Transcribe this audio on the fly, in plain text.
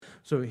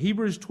So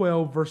Hebrews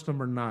 12, verse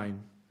number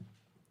 9.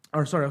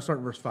 Or sorry, I'll start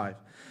at verse 5.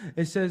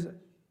 It says,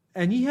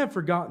 "And ye have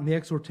forgotten the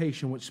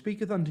exhortation which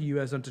speaketh unto you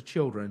as unto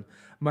children.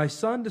 My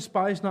son,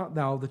 despise not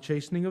thou the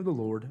chastening of the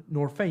Lord,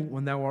 nor faint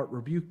when thou art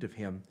rebuked of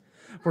him.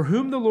 For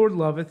whom the Lord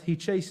loveth, he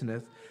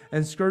chasteneth,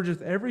 and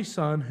scourgeth every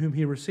son whom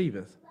he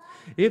receiveth.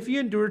 If ye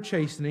endure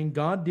chastening,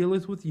 God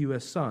dealeth with you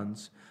as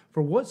sons.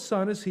 For what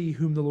son is he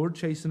whom the Lord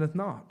chasteneth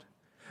not?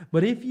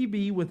 But if ye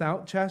be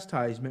without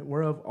chastisement,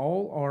 whereof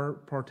all are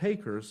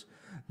partakers,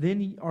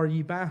 then are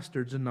ye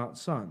bastards and not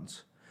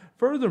sons.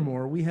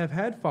 Furthermore, we have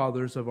had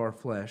fathers of our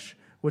flesh,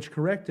 which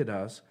corrected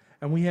us,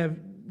 and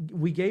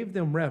we gave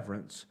them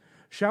reverence.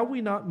 Shall we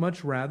not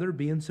much rather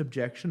be in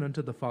subjection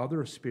unto the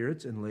Father of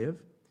spirits and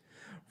live?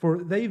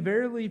 For they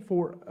verily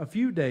for a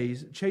few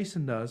days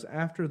chastened us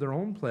after their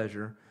own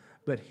pleasure,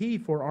 but he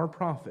for our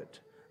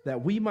profit,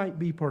 that we might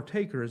be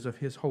partakers of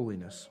his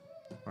holiness."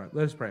 All right,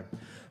 let us pray.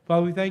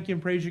 Father, we thank you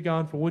and praise you,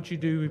 God, for what you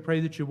do. We pray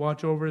that you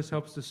watch over us,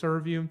 help us to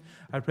serve you.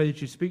 I pray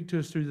that you speak to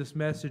us through this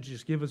message.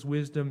 Just give us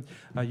wisdom.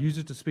 Use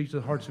it to speak to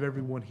the hearts of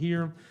everyone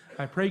here.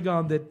 I pray,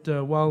 God, that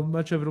while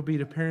much of it will be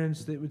to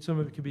parents, that some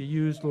of it could be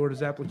used, Lord,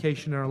 as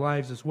application in our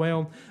lives as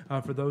well,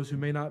 for those who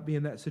may not be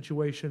in that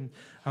situation.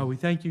 We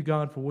thank you,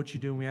 God, for what you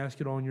do, and we ask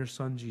it all in your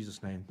Son,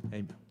 Jesus' name.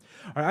 Amen.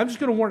 All right, I'm just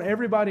going to warn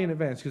everybody in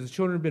advance, because the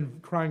children have been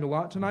crying a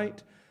lot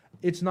tonight.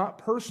 It's not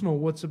personal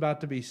what's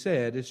about to be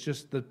said. It's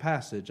just the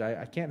passage.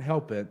 I can't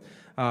help it.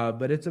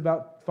 But it's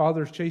about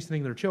fathers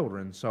chastening their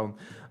children. So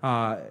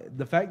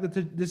the fact that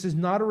this is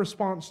not a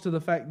response to the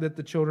fact that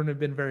the children have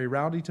been very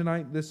rowdy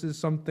tonight. This is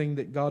something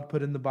that God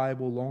put in the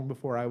Bible long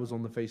before I was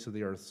on the face of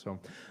the earth. So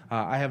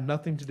I have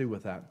nothing to do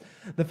with that.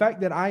 The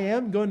fact that I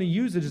am going to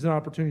use it as an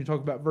opportunity to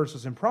talk about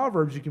verses in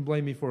Proverbs, you can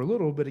blame me for a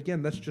little. But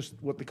again, that's just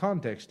what the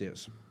context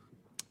is.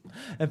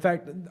 In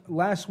fact,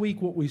 last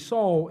week what we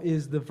saw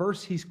is the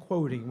verse he's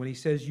quoting when he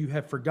says, "You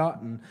have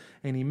forgotten,"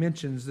 and he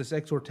mentions this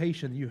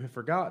exhortation, "You have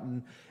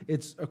forgotten."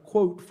 It's a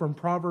quote from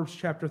Proverbs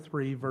chapter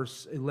 3,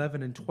 verse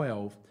 11 and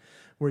 12,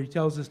 where he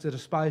tells us to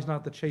despise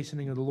not the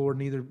chastening of the Lord,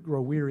 neither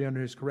grow weary under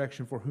his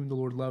correction, for whom the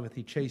Lord loveth,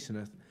 he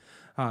chasteneth.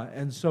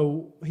 And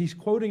so he's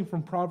quoting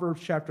from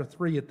Proverbs chapter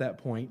 3 at that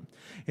point,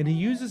 and he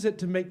uses it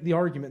to make the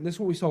argument. And this is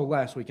what we saw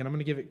last week, and I'm going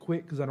to give it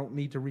quick because I don't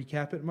need to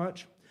recap it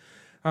much.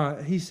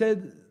 He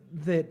said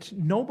that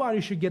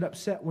nobody should get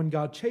upset when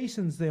God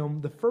chastens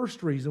them. The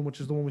first reason, which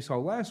is the one we saw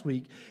last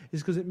week,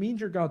 is because it means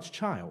you're God's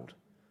child.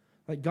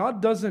 Like,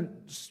 God doesn't,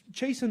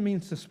 chasten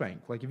means to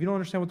spank. Like, if you don't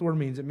understand what the word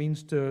means, it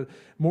means to,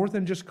 more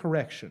than just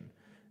correction.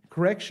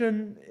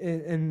 Correction,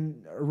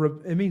 and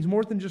it means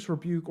more than just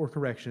rebuke or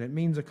correction. It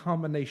means a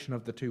combination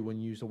of the two when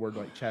you use a word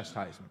like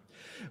chastisement.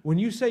 When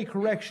you say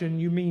correction,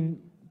 you mean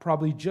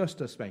probably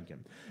just a spanking.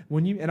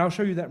 And I'll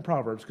show you that in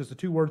Proverbs, because the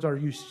two words are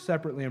used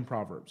separately in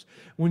Proverbs.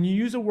 When you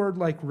use a word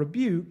like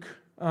rebuke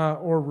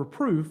or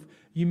reproof,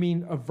 you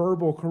mean a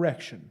verbal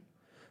correction.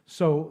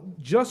 So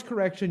just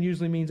correction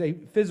usually means a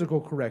physical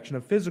correction,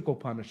 a physical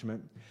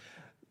punishment.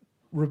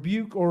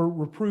 Rebuke or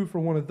reproof, or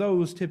one of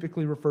those,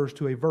 typically refers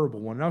to a verbal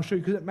one. And I'll show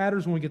you, because it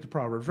matters when we get to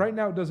Proverbs. Right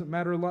now, it doesn't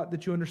matter a lot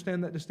that you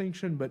understand that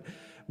distinction, but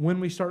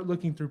when we start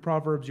looking through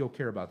Proverbs, you'll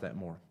care about that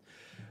more.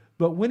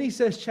 But when he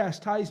says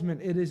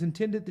chastisement, it is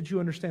intended that you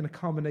understand a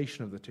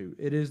combination of the two.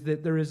 It is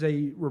that there is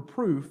a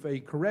reproof, a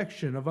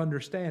correction of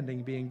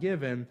understanding being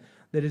given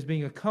that is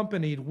being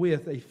accompanied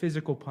with a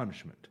physical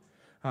punishment.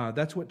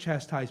 That's what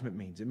chastisement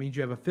means. It means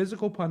you have a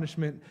physical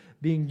punishment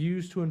being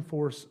used to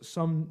enforce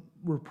some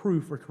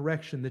reproof or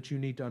correction that you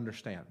need to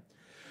understand.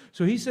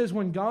 So he says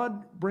when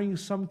God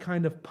brings some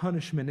kind of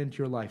punishment into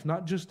your life,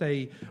 not just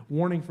a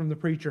warning from the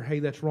preacher, hey,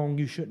 that's wrong,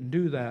 you shouldn't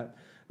do that,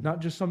 not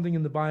just something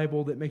in the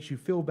Bible that makes you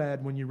feel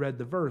bad when you read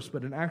the verse,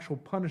 but an actual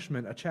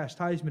punishment, a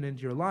chastisement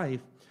into your life,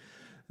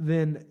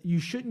 then you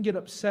shouldn't get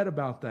upset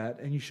about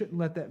that, and you shouldn't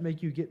let that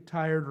make you get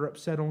tired or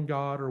upset on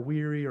God or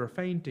weary or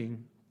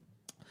fainting,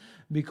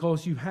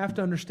 because you have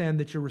to understand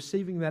that you're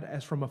receiving that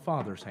as from a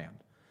father's hand.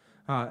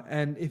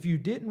 And if you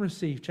didn't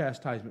receive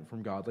chastisement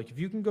from God, like if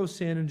you can go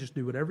sin and just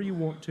do whatever you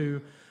want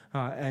to,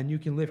 and you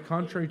can live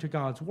contrary to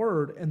God's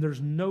word, and there's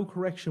no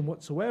correction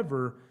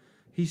whatsoever,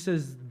 he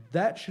says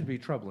that should be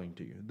troubling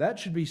to you. That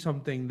should be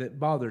something that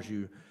bothers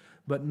you,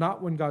 but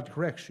not when God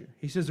corrects you.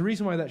 He says the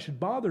reason why that should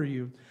bother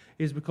you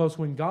is because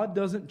when God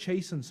doesn't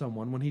chasten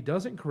someone, when he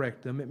doesn't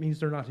correct them, it means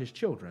they're not his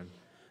children.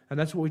 And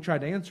that's what we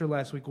tried to answer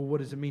last week. Well,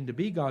 what does it mean to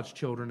be God's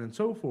children and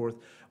so forth?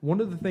 One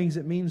of the things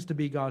it means to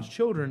be God's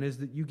children is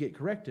that you get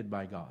corrected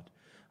by God.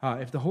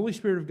 If the Holy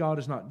Spirit of God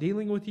is not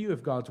dealing with you,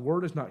 if God's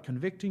word is not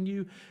convicting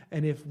you,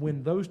 and if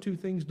when those two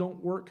things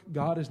don't work,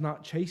 God is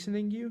not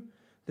chastening you,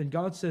 then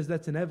God says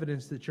that's an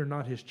evidence that you're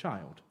not his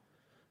child.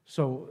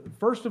 So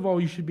first of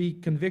all, you should be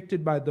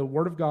convicted by the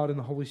word of God and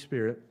the Holy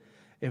Spirit.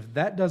 If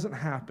that doesn't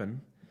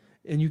happen,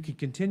 and you can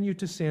continue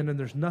to sin and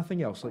there's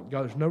nothing else, like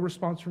God, there's no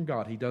response from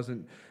God. He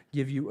doesn't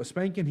give you a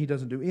spanking. He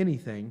doesn't do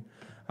anything.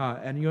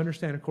 And you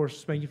understand, of course,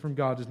 spanking from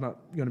God is not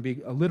going to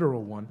be a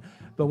literal one.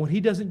 But when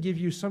he doesn't give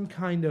you some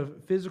kind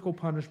of physical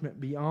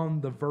punishment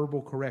beyond the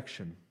verbal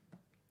correction,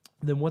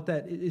 then what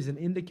that is an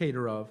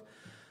indicator of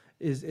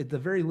is at the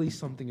very least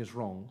something is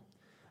wrong.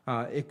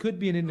 It could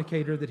be an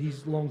indicator that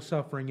he's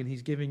long-suffering and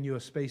he's giving you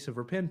a space of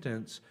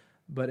repentance,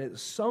 but at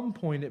some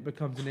point it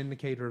becomes an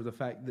indicator of the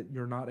fact that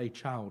you're not a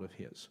child of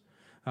his.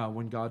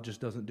 When God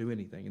just doesn't do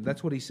anything. And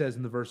that's what he says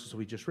in the verses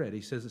we just read. He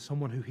says it's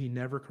someone who he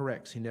never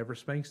corrects. He never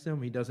spanks them.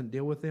 He doesn't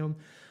deal with them.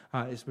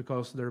 It's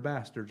because they're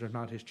bastards. They're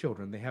not his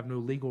children. They have no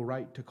legal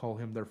right to call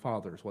him their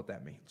father is what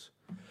that means.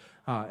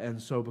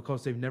 And so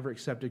because they've never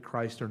accepted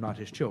Christ, they're not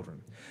his children.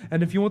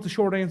 And if you want the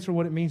short answer,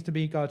 what it means to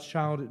be God's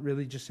child, it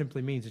really just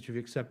simply means that you've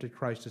accepted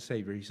Christ as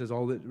Savior. He says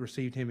all that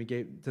received him, he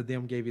gave to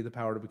them, gave you the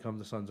power to become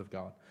the sons of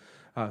God.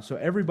 So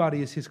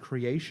everybody is his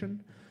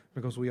creation,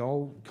 because we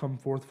all come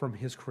forth from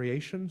his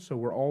creation. So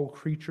we're all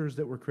creatures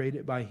that were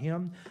created by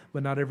him,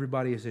 but not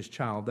everybody is his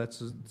child.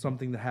 That's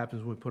something that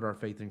happens when we put our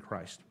faith in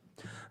Christ.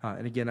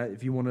 And again,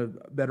 if you want a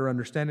better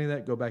understanding of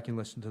that, go back and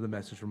listen to the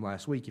message from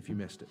last week if you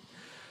missed it.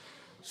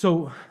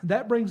 So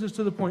that brings us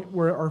to the point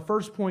where our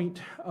first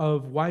point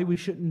of why we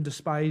shouldn't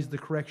despise the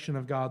correction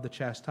of God, the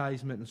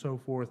chastisement and so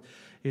forth,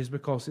 is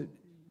because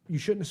you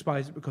shouldn't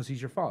despise it because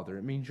he's your father.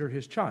 It means you're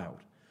his child.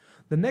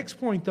 The next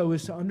point, though,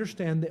 is to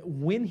understand that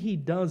when he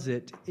does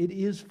it, it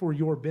is for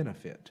your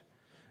benefit.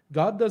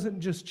 God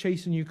doesn't just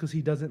chasten you because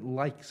he doesn't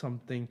like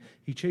something.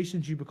 He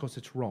chastens you because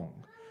it's wrong.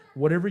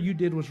 Whatever you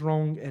did was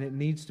wrong and it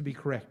needs to be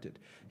corrected.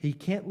 He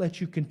can't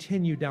let you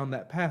continue down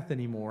that path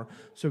anymore.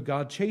 So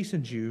God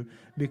chastens you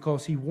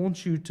because he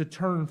wants you to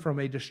turn from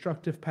a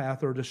destructive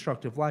path or a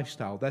destructive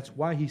lifestyle. That's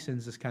why he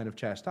sends this kind of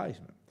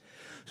chastisement.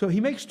 So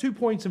he makes 2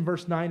 points in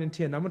verse 9 and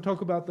 10. I'm going to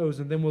talk about those,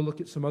 and then we'll look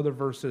at some other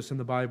verses in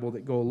the Bible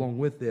that go along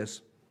with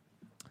this.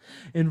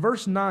 In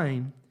verse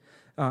 9,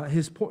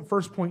 his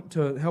first point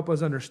to help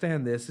us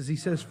understand this is he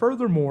says,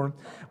 "Furthermore,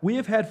 we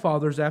have had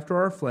fathers after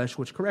our flesh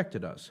which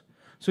corrected us."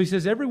 So he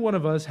says every one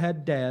of us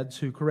had dads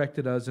who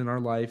corrected us in our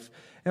life.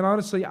 And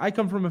honestly, I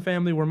come from a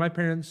family where my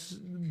parents,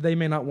 they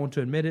may not want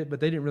to admit it, but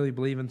they didn't really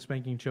believe in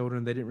spanking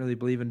children. They didn't really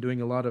believe in doing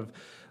a lot of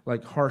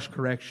like harsh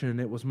correction.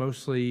 It was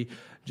mostly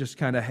just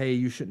kind of, hey,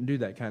 you shouldn't do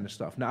that kind of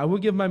stuff. Now, I will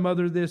give my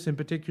mother this in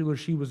particular.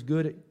 She was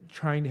good at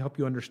trying to help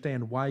you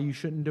understand why you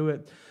shouldn't do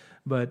it.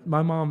 But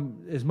my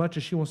mom, as much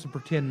as she wants to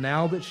pretend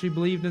now that she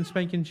believed in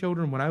spanking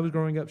children, when I was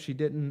growing up, she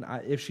didn't.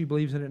 If she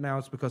believes in it now,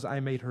 it's because I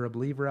made her a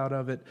believer out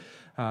of it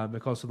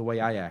because of the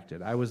way I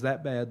acted. I was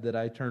that bad that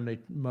I turned a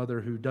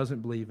mother who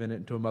doesn't believe in it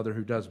into a mother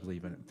who does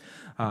believe in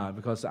it.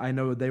 Because I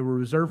know they were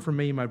reserved for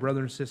me. My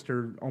brother and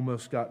sister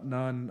almost got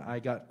none. I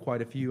got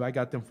quite a few. I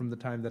got them from the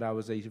time that I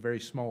was a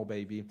very small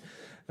baby.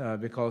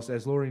 Because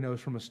as Lori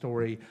knows from a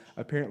story,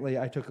 apparently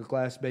I took a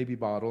glass baby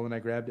bottle and I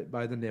grabbed it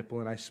by the nipple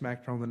and I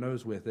smacked her on the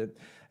nose with it.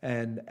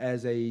 And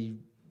as a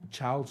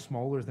child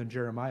smaller than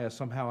Jeremiah,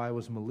 somehow I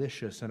was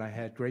malicious and I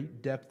had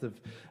great depth of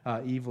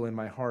evil in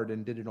my heart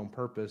and did it on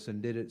purpose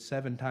and did it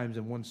 7 times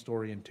in one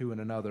story and 2 in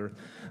another.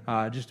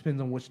 It just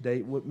depends on which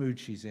day, what mood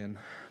she's in.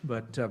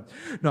 But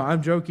no,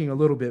 I'm joking a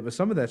little bit, but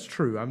some of that's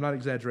true. I'm not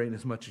exaggerating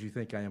as much as you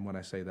think I am when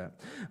I say that,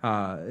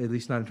 at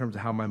least not in terms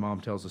of how my mom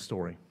tells the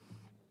story.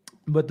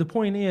 But the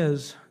point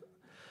is,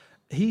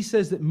 he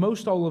says that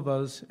most all of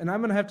us, and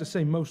I'm going to have to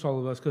say most all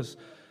of us because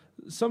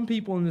some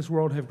people in this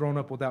world have grown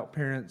up without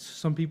parents.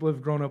 Some people have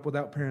grown up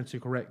without parents who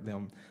correct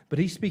them. But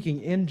he's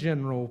speaking in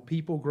general,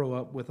 people grow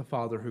up with a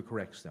father who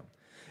corrects them.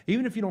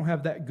 Even if you don't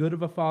have that good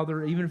of a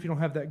father, even if you don't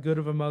have that good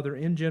of a mother,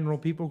 in general,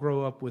 people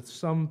grow up with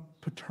some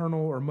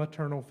paternal or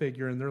maternal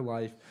figure in their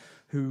life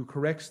who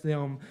corrects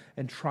them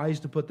and tries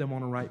to put them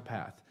on a right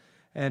path.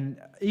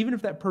 And even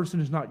if that person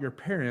is not your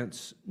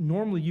parents,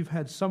 normally you've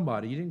had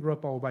somebody. You didn't grow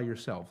up all by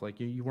yourself. Like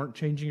you weren't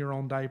changing your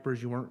own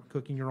diapers. You weren't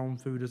cooking your own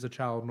food as a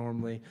child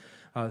normally.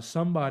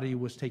 Somebody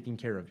was taking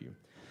care of you.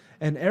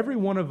 And every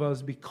one of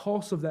us,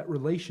 because of that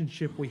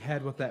relationship we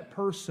had with that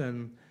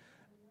person,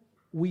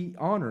 we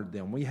honored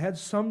them. We had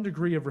some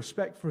degree of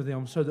respect for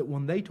them so that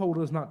when they told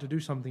us not to do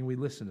something, we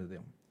listened to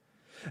them.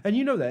 And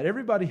you know that.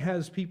 Everybody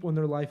has people in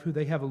their life who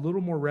they have a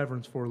little more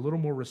reverence for, a little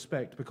more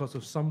respect because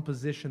of some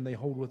position they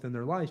hold within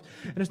their life.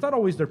 And it's not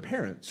always their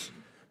parents.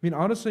 I mean,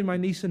 honestly, my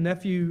niece and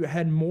nephew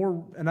had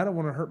more, and I don't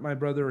want to hurt my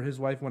brother or his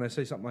wife when I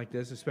say something like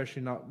this,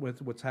 especially not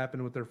with what's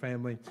happened with their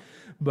family,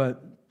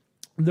 but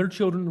their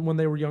children, when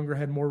they were younger,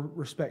 had more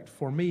respect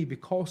for me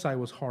because I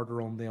was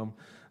harder on them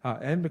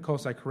and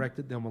because I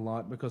corrected them a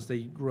lot because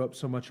they grew up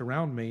so much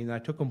around me and I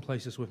took them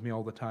places with me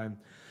all the time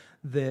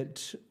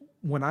that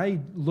when I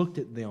looked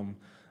at them,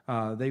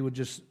 they would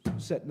just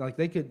sit, like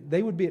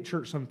they would be at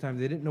church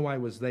sometimes. They didn't know I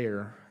was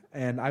there.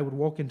 And I would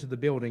walk into the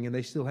building and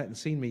they still hadn't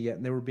seen me yet.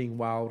 And they were being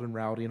wild and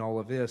rowdy and all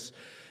of this.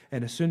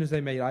 And as soon as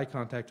they made eye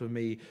contact with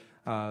me,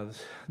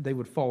 they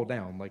would fall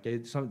down. Like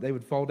they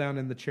would fall down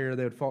in the chair.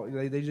 They would fall.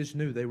 They just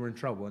knew they were in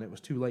trouble and it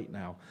was too late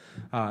now.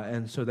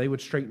 And so they would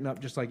straighten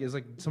up just like it's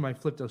like somebody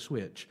flipped a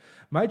switch.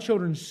 My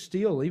children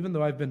still, even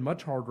though I've been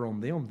much harder on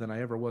them than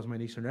I ever was my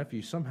niece or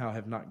nephew, somehow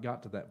have not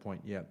got to that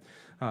point yet.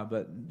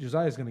 But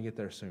Josiah's going to get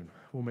there soon.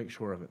 We'll make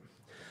sure of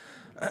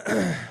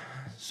it.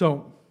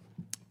 So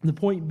the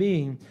point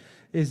being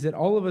is that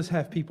all of us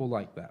have people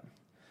like that.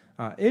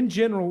 In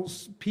general,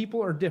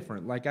 people are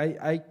different. Like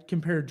I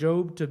compare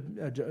Joe to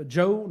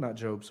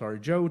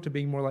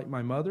being more like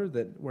my mother,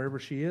 that wherever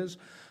she is,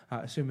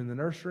 assume in the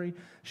nursery,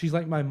 she's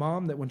like my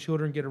mom, that when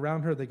children get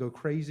around her, they go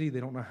crazy. They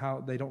don't know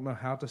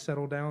how to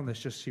settle down. That's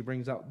just, she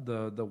brings out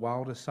the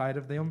wildest side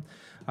of them.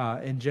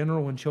 In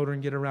general, when children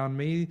get around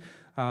me,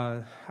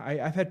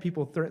 I've had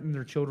people threaten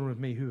their children with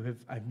me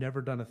I've never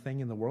done a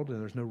thing in the world,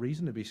 and there's no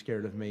reason to be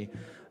scared of me.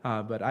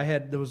 But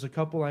there was a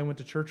couple I went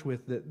to church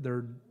with that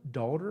their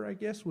daughter, I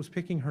guess, was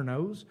picking her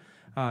nose.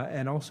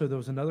 And also there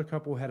was another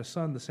couple who had a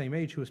son the same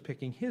age who was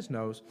picking his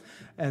nose.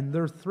 And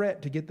their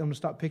threat to get them to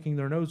stop picking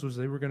their nose was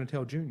they were going to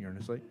tell Junior. And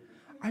it's like,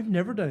 I've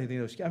never done anything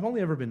to those kids. I've only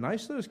ever been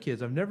nice to those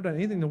kids. I've never done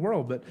anything in the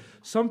world. But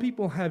some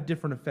people have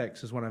different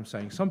effects, is what I'm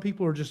saying. Some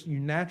people are just, you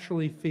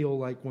naturally feel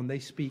like when they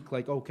speak,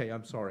 like, okay,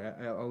 I'm sorry,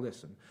 I'll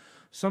listen.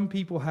 Some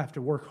people have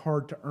to work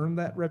hard to earn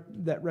that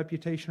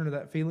reputation or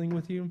that feeling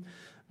with you.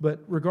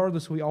 But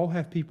regardless, we all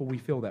have people we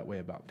feel that way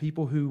about.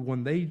 People who,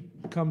 when they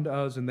come to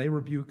us and they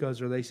rebuke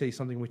us or they say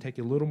something, we take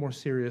it a little more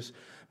serious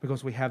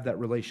because we have that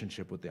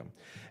relationship with them.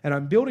 And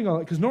I'm building on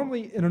it because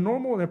normally, in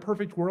a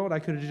perfect world, I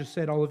could have just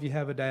said, all of you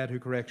have a dad who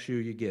corrects you,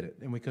 you get it,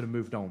 and we could have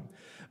moved on.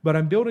 But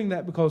I'm building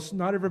that because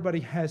not everybody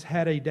has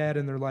had a dad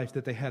in their life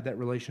that they had that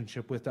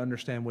relationship with to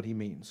understand what he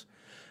means.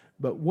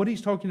 But what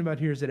he's talking about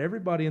here is that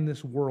everybody in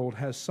this world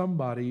has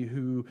somebody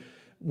who,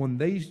 when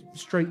they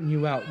straighten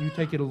you out, you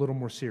take it a little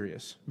more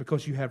serious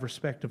because you have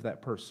respect of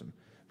that person,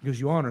 because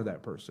you honor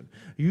that person.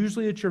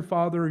 Usually it's your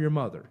father or your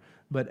mother,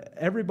 but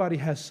everybody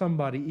has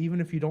somebody, even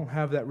if you don't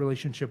have that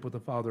relationship with a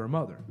father or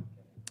mother.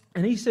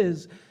 And he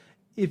says,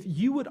 if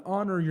you would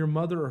honor your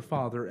mother or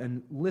father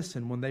and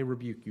listen when they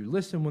rebuke you,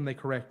 listen when they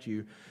correct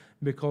you,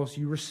 because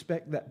you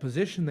respect that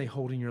position they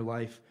hold in your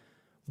life,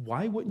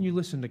 why wouldn't you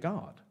listen to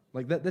God?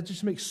 Like that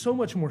just makes so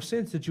much more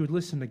sense that you would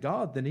listen to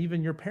God than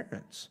even your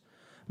parents.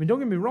 I mean, don't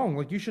get me wrong,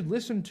 like you should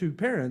listen to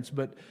parents,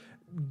 but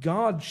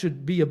God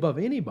should be above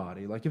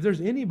anybody. Like if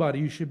there's anybody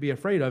you should be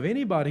afraid of,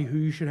 anybody who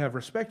you should have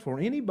respect for,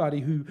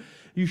 anybody who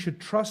you should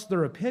trust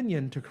their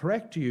opinion to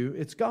correct you,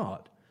 it's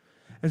God.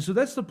 And so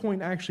that's the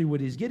point actually what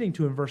he's getting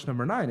to in verse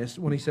number 9 is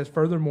when he says,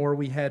 furthermore,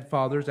 we had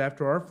fathers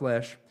after our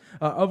flesh,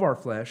 of our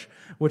flesh,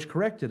 which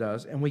corrected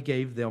us, and we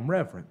gave them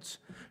reverence.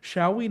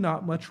 Shall we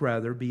not much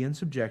rather be in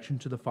subjection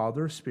to the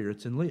Father of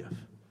spirits and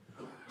live?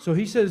 So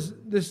he says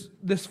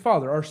this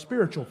Father, our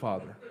spiritual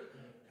Father,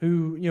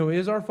 who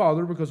is our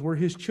Father because we're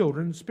His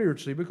children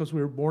spiritually, because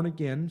we were born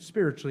again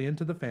spiritually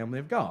into the family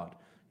of God.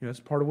 That's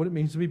part of what it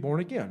means to be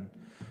born again.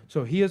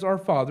 So He is our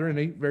Father in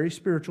a very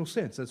spiritual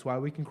sense. That's why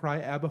we can cry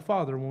Abba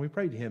Father when we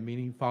pray to Him,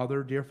 meaning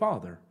Father, dear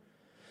Father.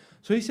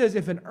 So he says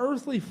if an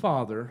earthly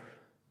father,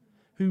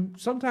 who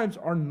sometimes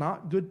are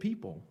not good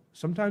people,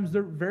 sometimes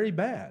they're very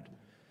bad,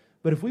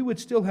 but if we would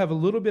still have a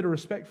little bit of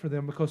respect for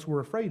them because we're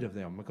afraid of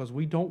them, because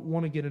we don't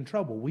want to get in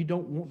trouble, we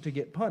don't want to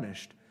get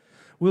punished,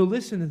 we'll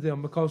listen to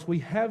them because we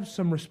have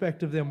some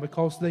respect of them,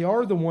 because they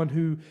are the one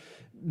who,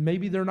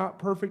 maybe they're not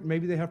perfect,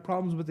 maybe they have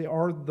problems, but they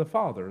are the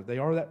Father. They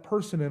are that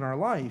person in our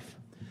life.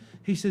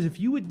 He says, if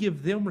you would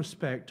give them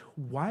respect,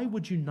 why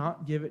would you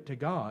not give it to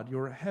God,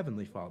 your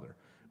heavenly Father?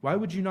 Why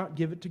would you not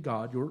give it to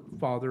God, your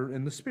Father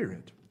in the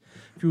Spirit?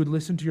 If you would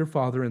listen to your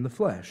Father in the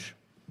flesh.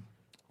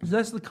 So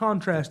that's the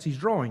contrast he's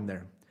drawing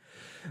there.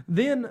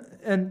 Then,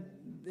 and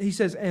he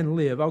says, and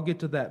live. I'll get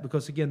to that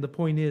because, again, the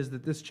point is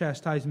that this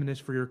chastisement is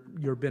for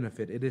your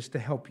benefit. It is to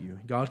help you.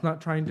 God's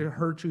not trying to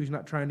hurt you. He's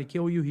not trying to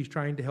kill you. He's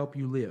trying to help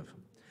you live.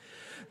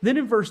 Then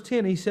in verse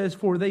 10, he says,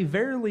 for they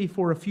verily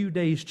for a few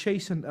days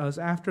chastened us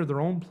after their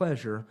own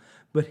pleasure,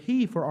 but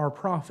He for our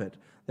profit,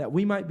 that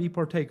we might be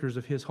partakers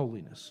of His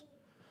holiness.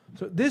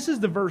 So this is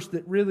the verse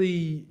that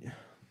really,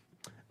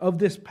 of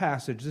this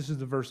passage, this is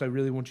the verse I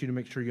really want you to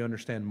make sure you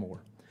understand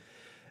more.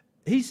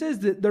 He says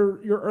that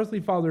your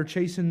earthly father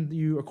chastened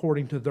you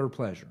according to their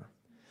pleasure.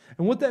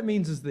 And what that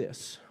means is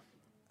this.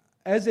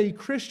 As a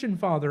Christian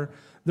father,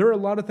 there are a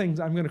lot of things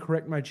I'm going to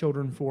correct my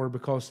children for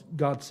because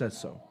God says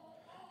so.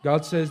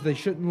 God says they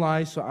shouldn't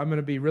lie, so I'm going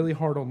to be really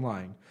hard on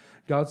lying.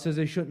 God says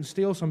they shouldn't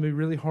steal, so I'm going to be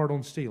really hard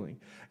on stealing.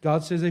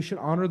 God says they should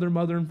honor their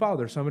mother and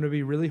father, so I'm going to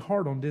be really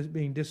hard on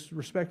being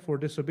disrespectful or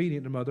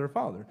disobedient to mother or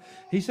father.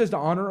 He says to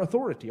honor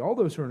authority, all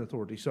those who are in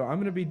authority. So I'm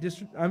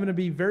going to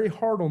be very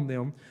hard on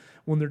them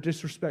when they're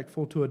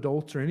disrespectful to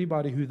adults or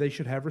anybody who they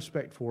should have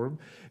respect for,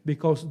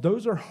 because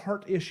those are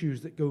heart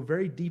issues that go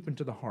very deep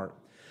into the heart.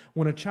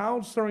 When a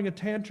child's throwing a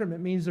tantrum, it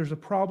means there's a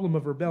problem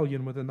of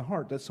rebellion within the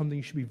heart. That's something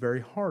you should be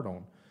very hard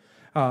on.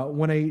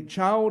 When a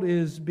child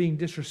is being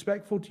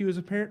disrespectful to you as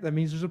a parent, that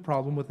means there's a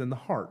problem within the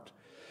heart.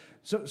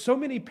 So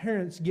many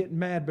parents get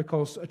mad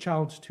because a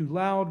child's too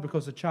loud,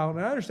 because a child,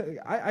 and I understand,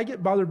 I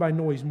get bothered by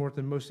noise more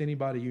than most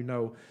anybody you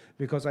know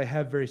because I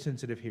have very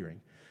sensitive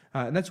hearing.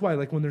 And that's why,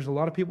 like, when there's a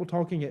lot of people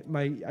talking,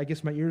 I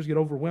guess my ears get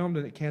overwhelmed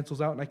and it cancels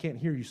out and I can't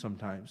hear you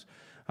sometimes.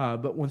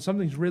 But when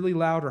something's really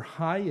loud or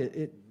high,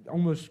 it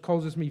almost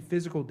causes me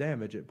physical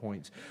damage at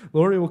points.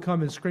 Lori will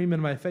come and scream in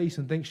my face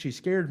and think she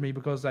scared me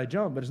because I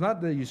jumped. But it's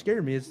not that you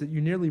scared me. It's that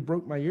you nearly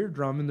broke my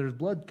eardrum and there's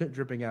blood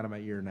dripping out of my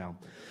ear now.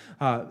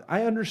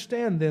 I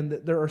understand then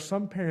that there are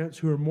some parents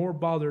who are more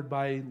bothered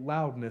by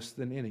loudness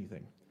than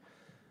anything.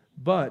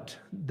 But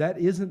that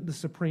isn't the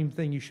supreme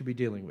thing you should be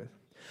dealing with.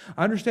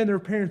 I understand there are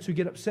parents who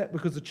get upset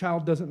because the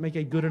child doesn't make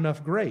a good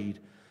enough grade.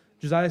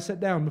 Josiah, sit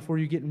down before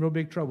you get in real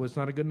big trouble. It's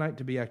not a good night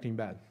to be acting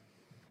bad.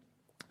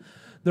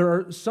 There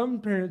are some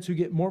parents who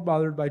get more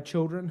bothered by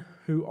children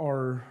who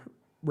are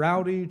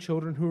rowdy,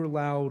 children who are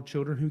loud,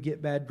 children who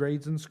get bad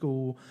grades in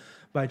school,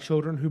 by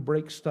children who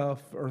break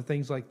stuff or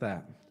things like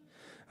that.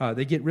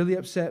 They get really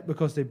upset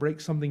because they break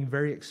something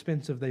very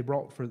expensive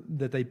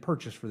that they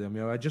purchased for them.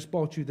 I just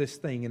bought you this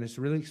thing and it's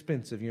really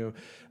expensive.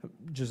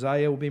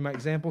 Josiah will be my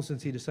example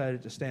since he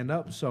decided to stand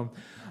up. So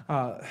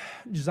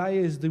Josiah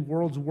is the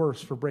world's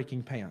worst for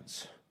breaking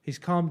pants. He's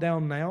calmed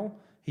down now.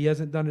 He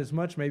hasn't done as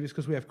much. Maybe it's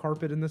because we have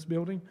carpet in this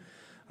building.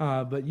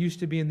 But used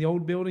to be in the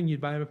old building,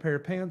 you'd buy him a pair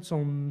of pants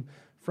on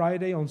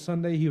Friday. On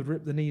Sunday, he would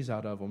rip the knees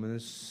out of them. And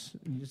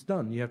it's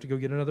done. You have to go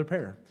get another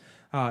pair.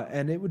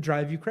 And it would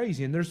drive you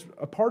crazy. And there's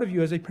a part of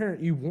you as a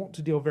parent, you want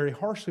to deal very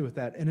harshly with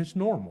that. And it's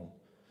normal.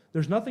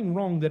 There's nothing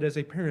wrong that as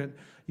a parent,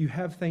 you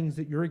have things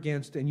that you're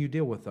against and you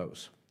deal with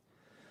those.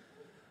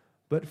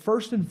 But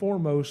first and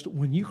foremost,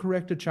 when you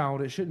correct a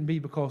child, it shouldn't be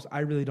because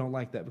I really don't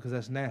like that, because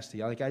that's nasty.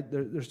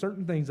 There's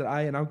certain things that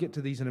and I'll get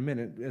to these in a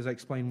minute as I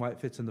explain why it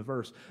fits in the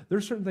verse.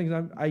 There's certain things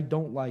I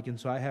don't like, and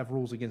so I have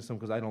rules against them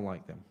because I don't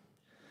like them.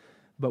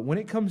 But when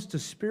it comes to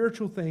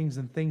spiritual things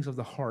and things of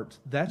the heart,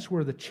 that's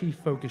where the chief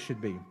focus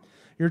should be.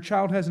 Your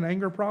child has an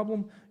anger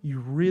problem, you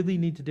really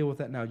need to deal with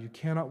that now. You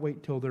cannot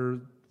wait till they're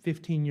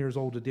 15 years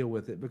old to deal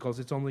with it, because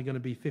it's only going to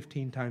be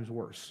 15 times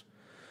worse.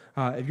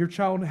 If your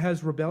child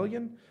has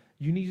rebellion,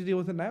 you need to deal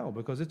with it now,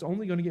 because it's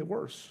only going to get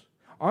worse.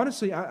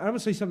 Honestly, I'm going to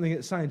say something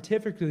that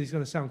scientifically is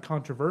going to sound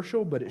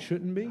controversial, but it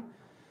shouldn't be.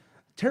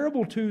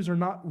 Terrible twos are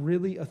not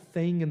really a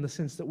thing in the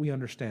sense that we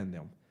understand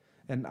them.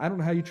 And I don't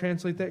know how you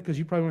translate that, because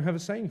you probably don't have a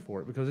saying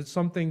for it, because it's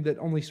something that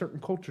only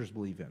certain cultures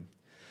believe in.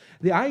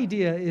 The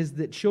idea is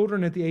that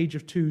children at the age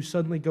of 2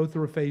 suddenly go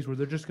through a phase where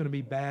they're just going to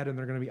be bad and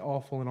they're going to be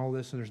awful and all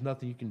this, and there's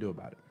nothing you can do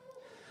about it.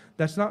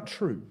 That's not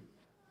true.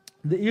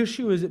 The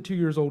issue is at 2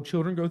 years old,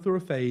 children go through a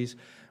phase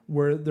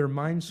where their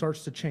mind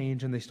starts to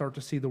change and they start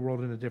to see the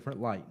world in a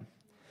different light.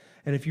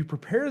 And if you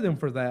prepare them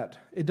for that,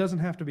 it doesn't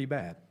have to be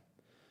bad.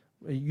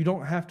 You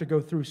don't have to go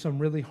through some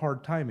really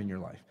hard time in your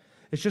life.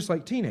 It's just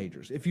like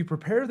teenagers. If you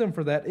prepare them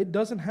for that, it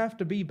doesn't have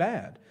to be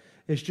bad.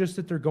 It's just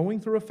that they're going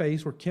through a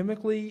phase where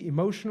chemically,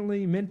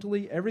 emotionally,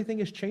 mentally, everything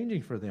is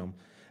changing for them.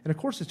 And of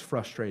course it's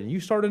frustrating. You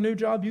start a new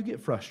job, you get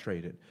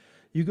frustrated.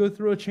 You go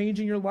through a change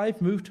in your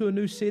life, move to a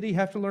new city,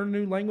 have to learn a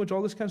new language,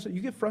 all this kind of stuff.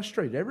 You get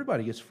frustrated.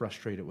 Everybody gets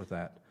frustrated with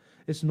that.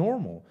 It's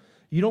normal.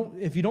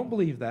 If you don't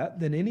believe that,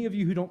 then any of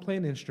you who don't play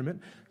an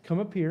instrument, come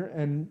up here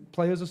and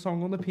play us a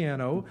song on the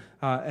piano,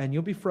 and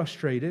you'll be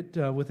frustrated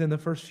within the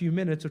first few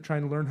minutes of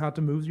trying to learn how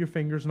to move your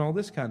fingers and all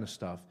this kind of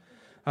stuff.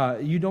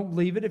 You don't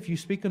believe it? If you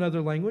speak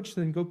another language,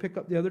 then go pick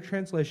up the other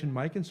translation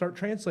mic and start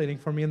translating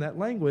for me in that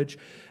language,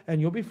 and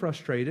you'll be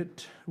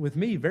frustrated with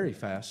me very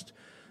fast,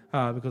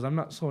 because I'm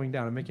not slowing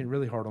down. I'm making it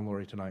really hard on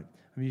Lori tonight.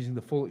 I'm using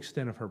the full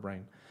extent of her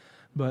brain.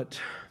 But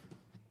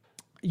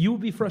you will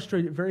be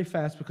frustrated very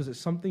fast because it's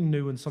something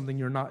new and something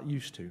you're not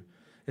used to.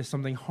 It's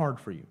something hard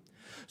for you.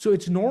 So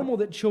it's normal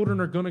that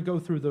children are going to go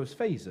through those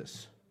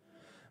phases.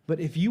 But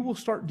if you will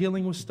start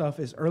dealing with stuff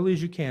as early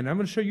as you can, I'm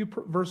going to show you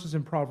verses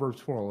in Proverbs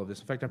for all of this.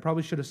 In fact, I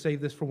probably should have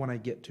saved this for when I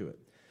get to it.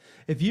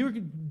 If you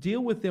deal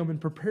with them and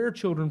prepare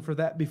children for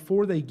that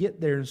before they get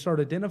there and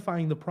start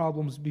identifying the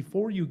problems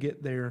before you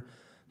get there,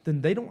 then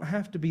they don't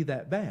have to be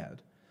that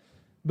bad.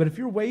 But if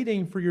you're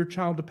waiting for your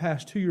child to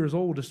pass 2 years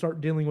old to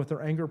start dealing with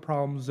their anger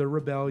problems, their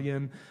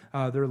rebellion,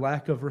 their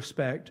lack of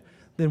respect,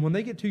 then when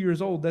they get 2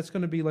 years old, that's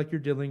going to be like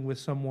you're dealing with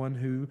someone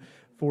who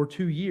for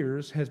 2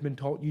 years has been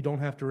taught you don't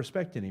have to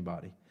respect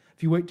anybody.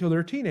 If you wait till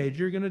they're a teenager,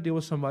 you're going to deal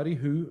with somebody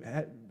who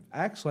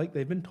acts like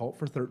they've been taught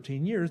for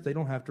 13 years they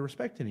don't have to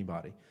respect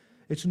anybody.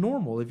 It's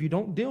normal. If you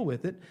don't deal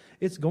with it,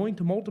 it's going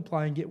to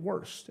multiply and get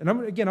worse. And I'm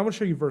going to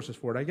show you verses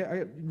for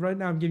it. Right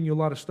now I'm giving you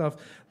a lot of stuff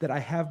that I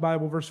have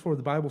Bible verse for.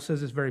 The Bible says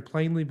this very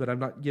plainly, but I'm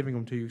not giving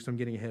them to you because I'm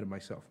getting ahead of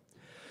myself.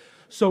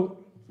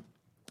 So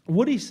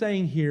what he's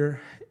saying here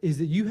is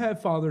that you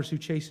have fathers who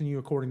chasten you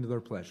according to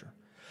their pleasure.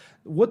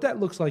 What that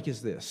looks like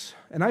is this,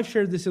 and I've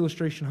shared this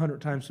illustration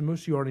 100 times, so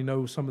most of you already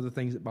know some of the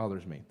things that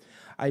bothers me.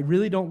 I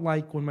really don't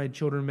like when my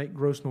children make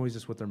gross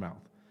noises with their mouth.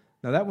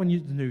 Now, that one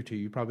is new to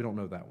you. You probably don't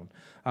know that one.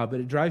 But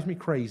it drives me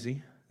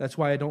crazy. That's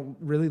why I don't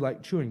really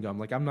like chewing gum.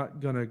 Like, I'm not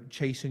going to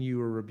chasten you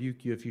or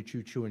rebuke you if you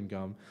chew chewing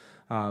gum.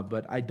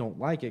 But I don't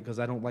like it because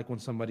I don't like when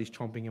somebody's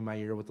chomping in my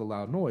ear with a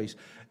loud noise.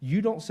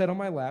 You don't sit on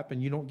my lap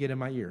and you don't get in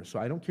my ear. So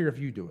I don't care if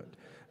you do it.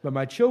 But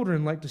my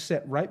children like to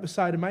sit right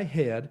beside my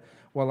head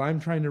while I'm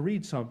trying to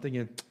read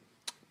something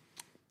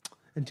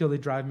until they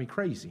drive me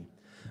crazy.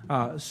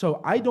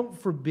 So I don't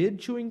forbid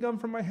chewing gum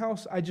from my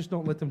house. I just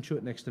don't let them chew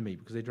it next to me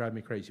because they drive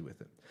me crazy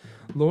with it.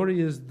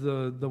 Lori is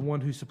the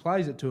one who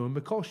supplies it to them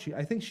because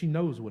I think she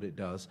knows what it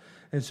does.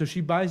 And so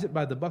she buys it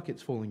by the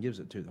buckets full and gives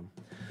it to them.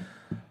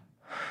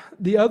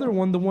 The other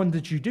one, the one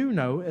that you do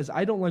know, is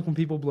I don't like when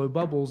people blow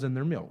bubbles in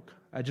their milk.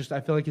 I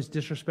feel like it's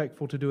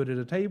disrespectful to do it at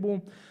a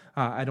table.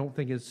 I don't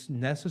think it's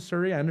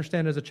necessary. I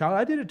understand as a child.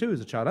 I did it too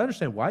as a child. I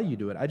understand why you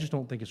do it. I just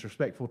don't think it's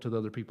respectful to the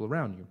other people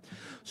around you.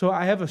 So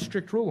I have a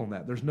strict rule on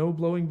that. There's no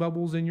blowing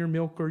bubbles in your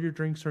milk or your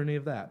drinks or any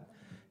of that.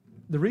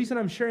 The reason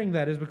I'm sharing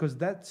that is because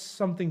that's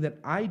something that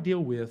I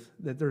deal with,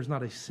 that there's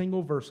not a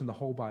single verse in the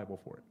whole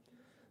Bible for it.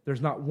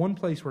 There's not one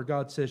place where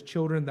God says,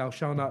 children, thou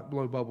shalt not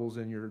blow bubbles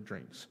in your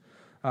drinks.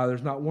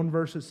 There's not one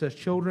verse that says,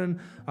 children,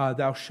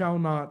 thou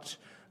shalt not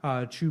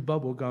chew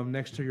bubble gum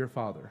next to your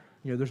father.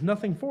 There's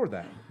nothing for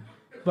that.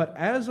 But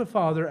as a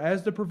father,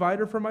 as the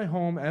provider for my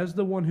home, as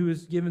the one who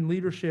is given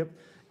leadership,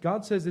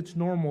 God says it's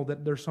normal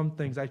that there's some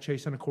things I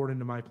chasten according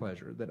to my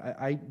pleasure.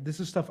 That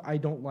this is stuff I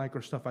don't like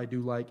or stuff I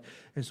do like,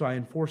 and so I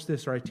enforce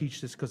this or I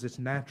teach this because it's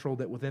natural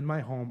that within my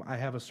home I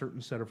have a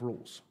certain set of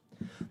rules.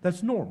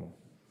 That's normal.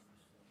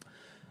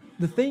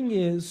 The thing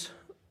is,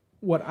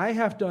 what I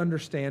have to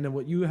understand and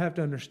what you have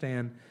to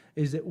understand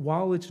is that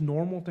while it's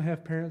normal to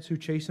have parents who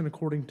chasten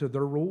according to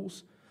their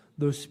rules,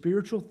 those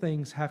spiritual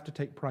things have to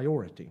take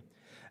priority.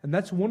 And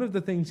that's one of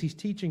the things he's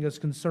teaching us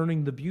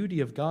concerning the beauty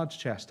of God's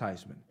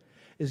chastisement,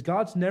 is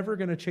God's never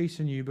going to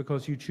chasten you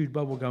because you chewed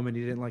bubble gum and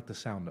you didn't like the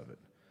sound of it.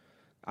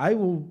 I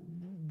will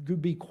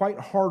be quite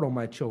hard on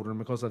my children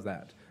because of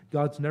that.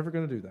 God's never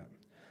going to do that.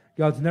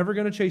 God's never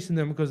going to chasten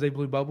them because they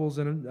blew bubbles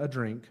in a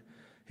drink.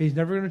 He's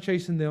never going to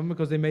chasten them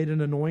because they made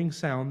an annoying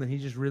sound that he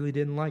just really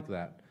didn't like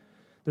that.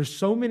 There's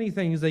so many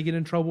things they get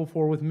in trouble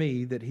for with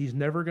me that he's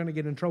never going to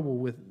get in trouble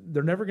with.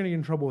 They're never going to get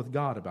in trouble with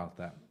God about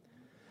that.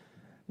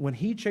 When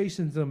he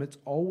chastens them, it's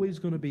always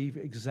going to be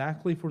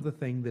exactly for the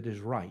thing that is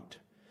right.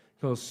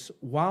 Because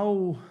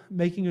while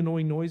making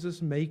annoying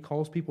noises may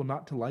cause people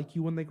not to like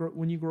you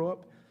when you grow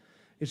up,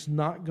 it's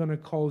not going to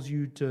cause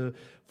you to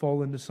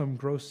fall into some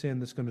gross sin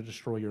that's going to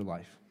destroy your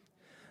life.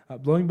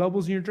 Blowing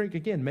bubbles in your drink,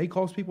 again, may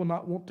cause people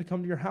not want to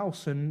come to your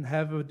house and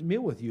have a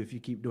meal with you if you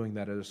keep doing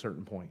that at a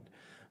certain point.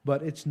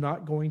 But it's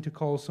not going to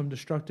cause some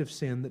destructive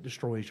sin that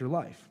destroys your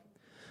life.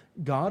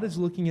 God is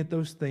looking at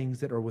those things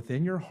that are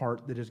within your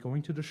heart that is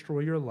going to destroy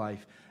your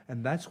life,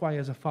 and that's why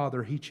as a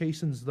father, he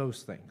chastens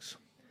those things.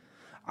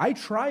 I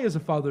try as a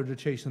father to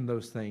chasten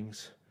those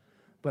things,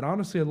 but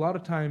honestly, a lot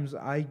of times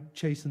I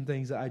chasten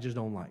things that I just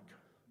don't like.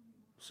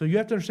 So you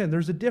have to understand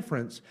there's a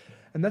difference,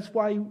 and that's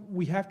why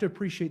we have to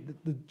appreciate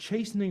that the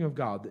chastening of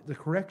God, the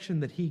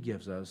correction that he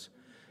gives us,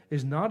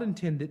 is not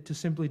intended to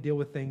simply deal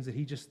with things that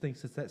he just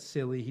thinks that's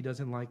silly, he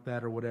doesn't like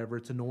that or whatever,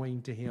 it's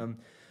annoying to him.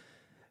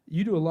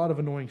 You do a lot of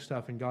annoying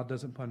stuff and God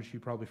doesn't punish you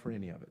probably for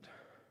any of it.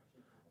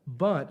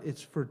 But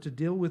it's to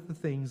deal with the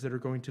things that are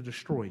going to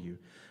destroy you.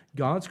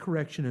 God's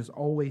correction is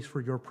always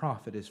for your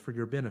profit, is for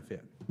your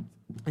benefit.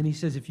 And he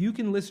says if you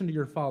can listen to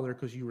your father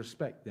because you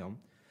respect them,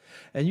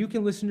 and you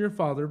can listen to your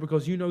father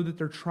because you know that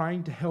they're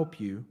trying to help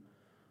you,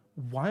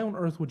 why on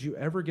earth would you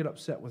ever get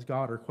upset with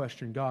God or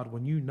question God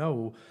when you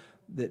know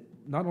that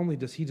not only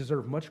does he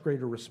deserve much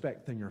greater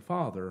respect than your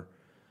father,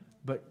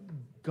 but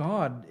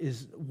God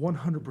is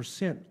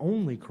 100%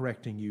 only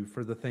correcting you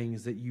for the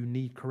things that you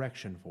need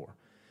correction for.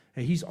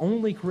 And he's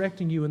only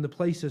correcting you in the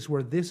places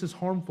where this is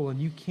harmful and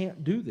you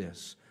can't do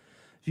this.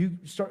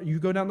 If you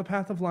go down the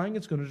path of lying,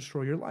 it's going to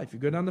destroy your life. You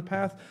go down the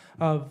path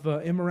of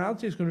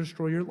immorality, it's going to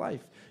destroy your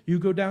life. You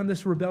go down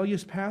this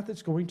rebellious path,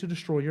 it's going to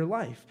destroy your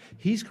life.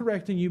 He's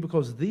correcting you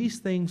because these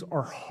things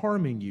are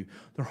harming you.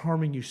 They're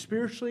harming you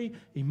spiritually,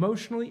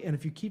 emotionally, and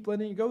if you keep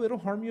letting it go, it'll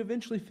harm you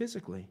eventually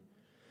physically.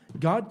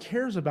 God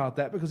cares about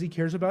that because he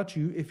cares about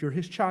you. If you're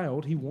his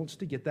child, he wants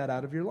to get that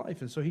out of your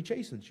life, and so he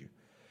chastens you.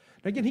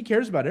 Now again, he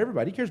cares about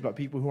everybody. He cares about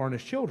people who aren't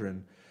his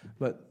children,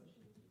 but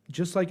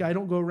just like I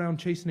don't go around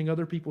chastening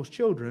other people's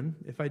children,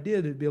 if I did,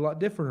 it'd be a lot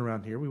different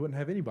around here. We wouldn't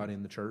have anybody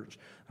in the church.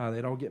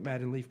 They'd all get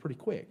mad and leave pretty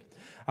quick.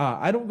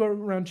 I don't go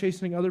around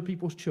chastening other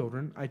people's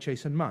children. I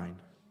chasten mine.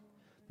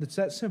 It's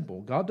that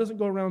simple. God doesn't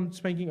go around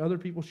spanking other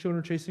people's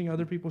children, chastening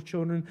other people's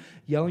children,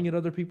 yelling at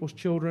other people's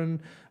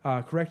children,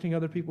 correcting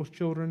other people's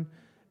children.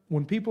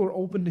 When people are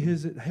open to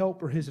his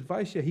help or his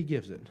advice, yeah, he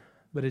gives it.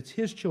 But it's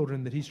his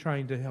children that he's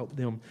trying to help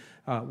them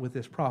with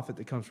this profit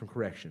that comes from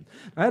correction.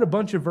 I had a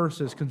bunch of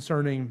verses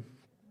concerning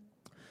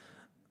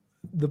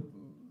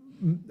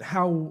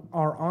how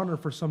our honor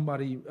for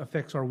somebody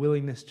affects our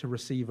willingness to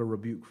receive a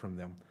rebuke from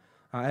them.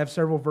 I have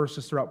several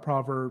verses throughout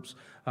Proverbs.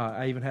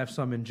 I even have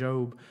some in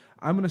Job.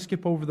 I'm going to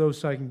skip over those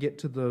so I can get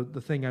to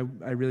the thing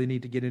I really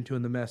need to get into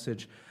in the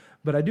message.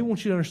 But I do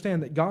want you to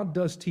understand that God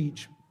does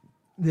teach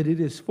that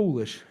it is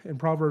foolish, in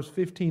Proverbs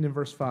 15 and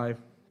verse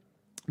 5,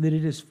 that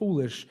it is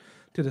foolish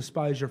to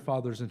despise your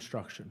father's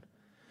instruction.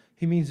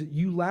 He means that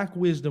you lack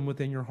wisdom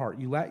within your heart.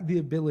 You lack the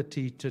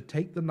ability to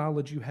take the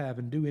knowledge you have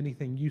and do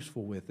anything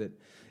useful with it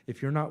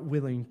if you're not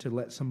willing to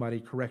let somebody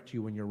correct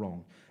you when you're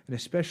wrong, and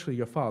especially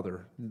your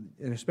Father,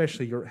 and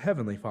especially your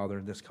Heavenly Father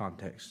in this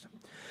context.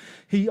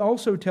 He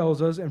also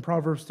tells us in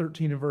Proverbs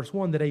 13 and verse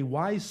 1 that a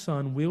wise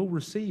son will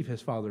receive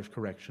his father's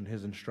correction,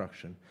 his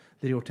instruction,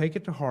 that he'll take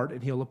it to heart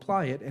and he'll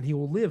apply it and he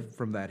will live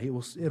from that.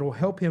 It'll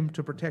help him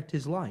to protect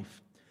his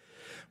life.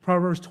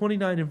 Proverbs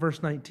 29 and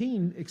verse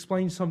 19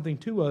 explains something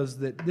to us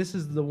that this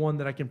is the one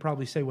that I can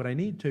probably say what I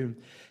need to.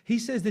 He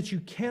says that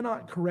you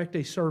cannot correct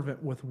a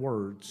servant with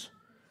words.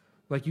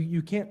 Like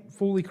you can't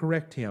fully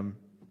correct him.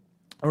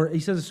 Or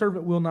he says a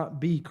servant will not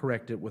be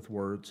corrected with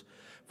words,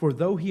 for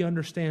though he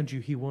understands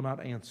you, he will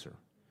not answer.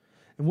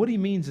 And what he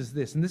means is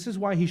this, and this is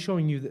why he's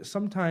showing you that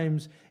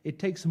sometimes it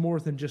takes more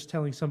than just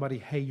telling somebody,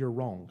 hey, you're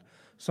wrong.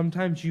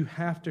 Sometimes you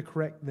have to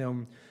correct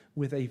them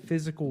with a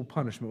physical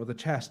punishment, with a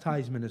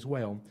chastisement as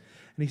well.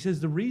 And he says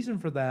the reason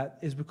for that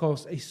is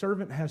because a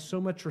servant has so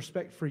much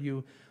respect for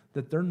you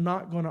that they're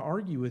not going to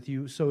argue with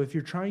you. So if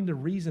you're trying to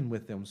reason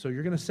with them, so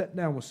you're going to sit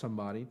down with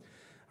somebody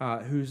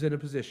who's in a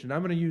position.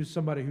 I'm going to use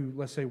somebody who,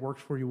 let's say,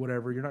 works for you,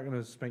 whatever. You're not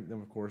going to spank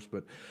them, of course,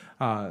 but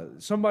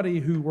somebody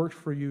who works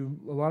for you,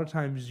 a lot of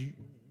times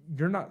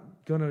you're not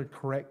going to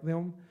correct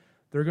them.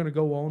 They're going to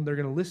go on, they're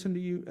going to listen to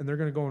you, and they're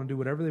going to go on and do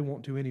whatever they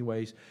want to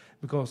anyways,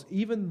 because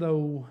even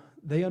though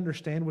they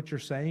understand what you're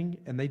saying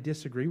and they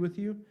disagree with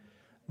you,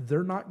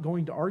 they're not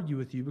going to argue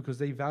with you because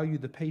they value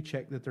the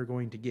paycheck that they're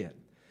going to get.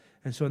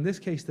 And so in this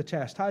case, the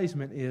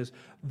chastisement is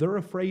they're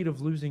afraid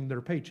of losing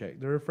their paycheck.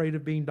 They're afraid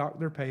of being docked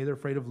their pay. They're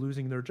afraid of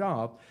losing their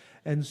job.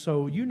 And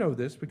so you know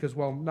this because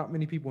while not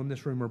many people in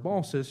this room are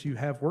bosses, you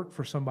have worked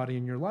for somebody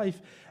in your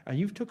life, and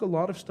you've took a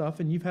lot of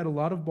stuff, and you've had a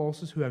lot of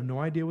bosses who have no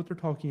idea what they're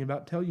talking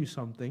about tell you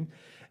something,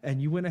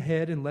 and you went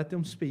ahead and let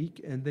them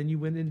speak, and then you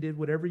went and did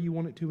whatever you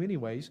wanted to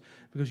anyways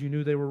because you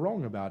knew they were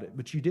wrong about it.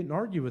 But you didn't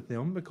argue with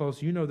them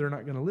because you know they're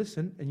not going to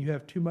listen, and you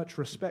have too much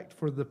respect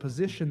for the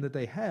position that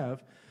they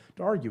have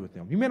to argue with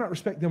them. You may not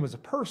respect them as a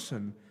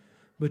person,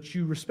 but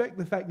you respect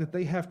the fact that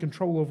they have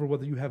control over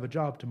whether you have a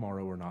job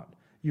tomorrow or not.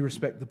 You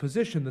respect the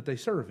position that they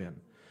serve in.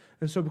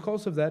 And so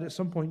because of that, at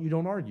some point, you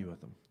don't argue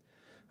with them.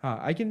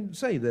 I can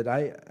say that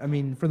I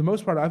mean, for the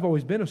most part, I've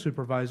always been a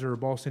supervisor or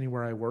boss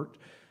anywhere I worked.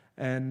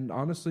 And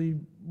honestly,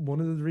 one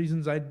of the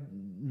reasons I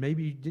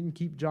maybe didn't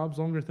keep jobs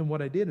longer than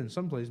what I did in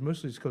some places,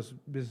 mostly it's because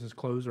business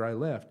closed or I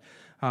left.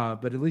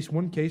 But at least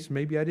one case,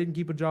 maybe I didn't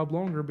keep a job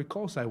longer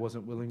because I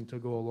wasn't willing to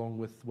go along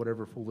with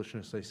whatever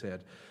foolishness they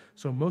said.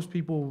 So most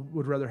people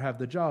would rather have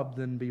the job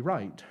than be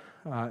right.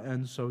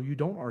 And so you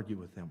don't argue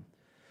with them.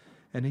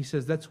 And he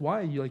says that's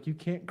why you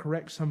can't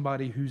correct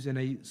somebody who's in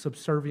a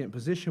subservient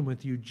position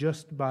with you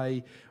just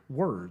by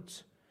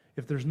words.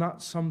 If there's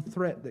not some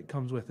threat that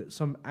comes with it,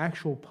 some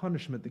actual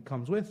punishment that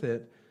comes with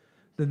it,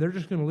 then they're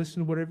just going to listen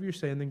to whatever you're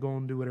saying and then go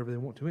and do whatever they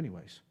want to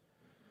anyways.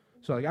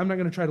 So I'm not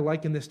going to try to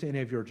liken this to any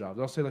of your jobs.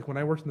 I'll say when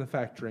I worked in the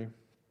factory,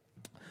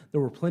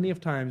 there were plenty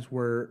of times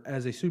where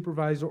as a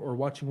supervisor or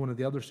watching one of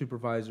the other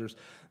supervisors,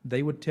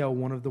 they would tell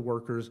one of the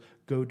workers,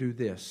 go do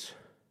this.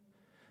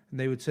 And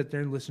they would sit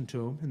there and listen to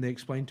them, and they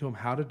explain to them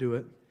how to do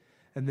it.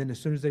 And then as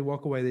soon as they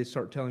walk away, they'd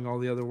start telling all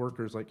the other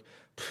workers,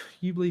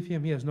 you believe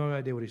him? He has no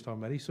idea what he's talking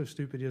about. He's so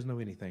stupid, he doesn't know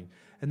anything.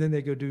 And then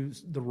they go do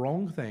the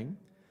wrong thing,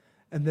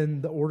 and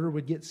then the order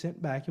would get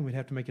sent back, and we'd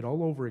have to make it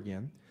all over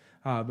again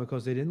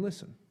because they didn't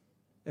listen.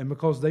 And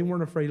because they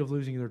weren't afraid of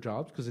losing their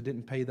jobs, because it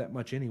didn't pay that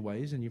much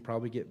anyways, and you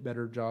probably get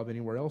better job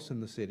anywhere else in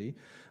the city,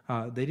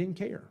 they didn't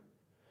care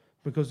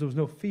because there was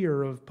no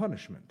fear of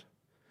punishment.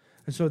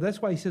 And so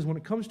that's why he says when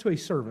it comes to a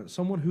servant,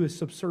 someone who is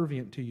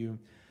subservient to you,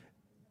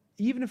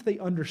 even if they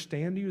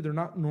understand you, they're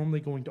not normally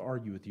going to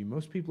argue with you.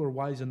 Most people are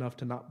wise enough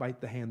to not bite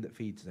the hand that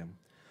feeds them.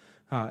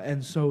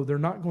 And so they're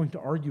not going to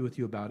argue with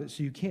you about it.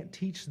 So you can't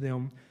teach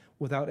them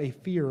without a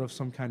fear of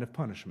some kind of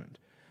punishment.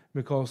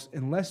 Because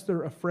unless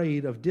they're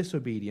afraid of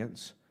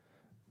disobedience,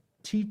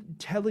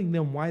 telling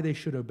them why they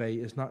should obey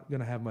is not going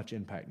to have much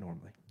impact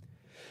normally.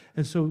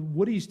 And so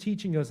what he's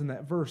teaching us in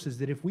that verse is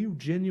that if we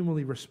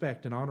genuinely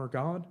respect and honor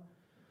God,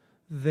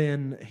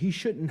 then he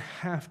shouldn't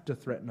have to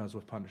threaten us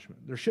with punishment.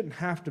 There shouldn't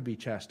have to be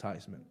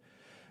chastisement.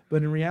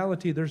 But in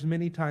reality, there's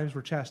many times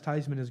where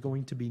chastisement is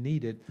going to be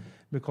needed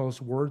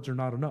because words are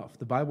not enough.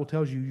 The Bible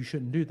tells you you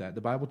shouldn't do that.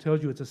 The Bible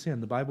tells you it's a sin.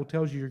 The Bible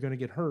tells you you're going to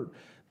get hurt,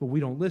 but we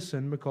don't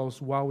listen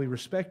because while we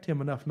respect him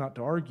enough not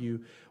to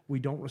argue, we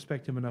don't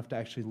respect him enough to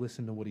actually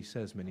listen to what he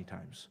says many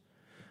times.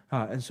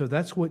 And so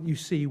that's what you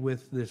see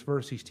with this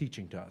verse he's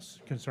teaching to us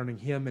concerning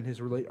him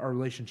and our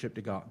relationship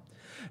to God.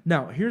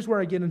 Now, here's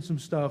where I get in some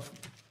stuff.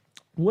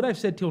 What I've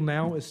said till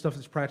now is stuff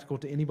that's practical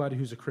to anybody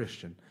who's a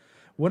Christian.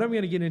 What I'm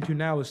going to get into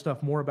now is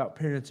stuff more about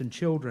parents and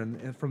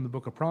children from the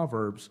book of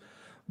Proverbs,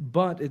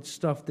 but it's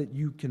stuff that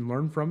you can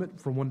learn from it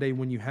for one day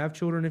when you have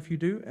children if you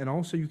do, and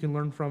also you can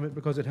learn from it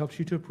because it helps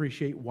you to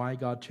appreciate why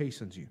God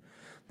chastens you,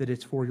 that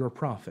it's for your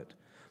profit.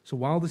 So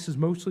while this is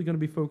mostly going to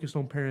be focused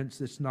on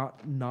parents, it's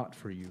not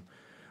for you.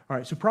 All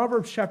right, so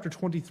Proverbs chapter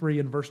 23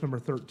 and verse number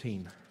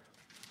 13.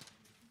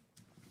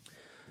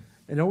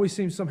 And it always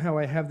seems somehow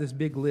I have this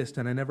big list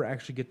and I never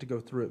actually get to go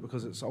through it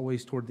because it's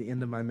always toward the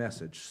end of my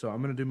message. So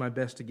I'm going to do my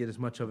best to get as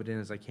much of it in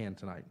as I can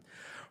tonight.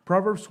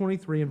 Proverbs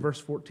 23 and verse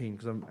 14,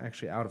 because I'm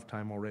actually out of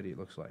time already, it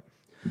looks like.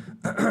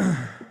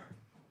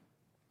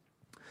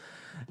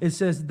 It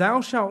says,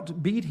 thou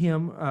shalt beat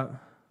him,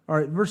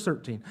 verse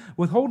 13,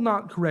 withhold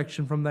not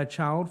correction from thy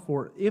child,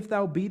 for if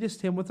thou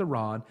beatest him with a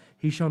rod,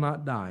 he shall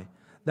not die.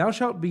 Thou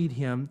shalt beat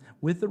him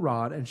with the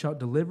rod, and shalt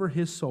deliver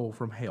his soul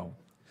from hell.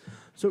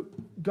 So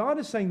God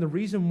is saying the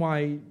reason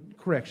why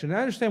correction, and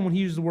I understand when he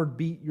uses the word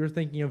beat, you're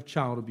thinking of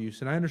child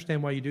abuse, and I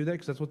understand why you do that,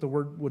 because that's what the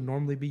word would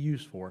normally be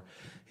used for.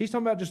 He's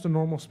talking about just a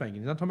normal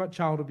spanking. He's not talking about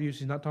child abuse.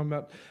 He's not talking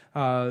about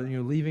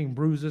leaving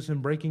bruises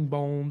and breaking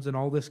bones and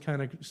all this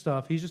kind of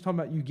stuff. He's just talking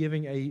about you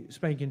giving a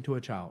spanking to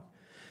a child.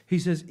 He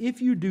says,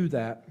 if you do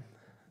that,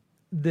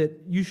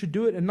 that you should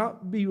do it and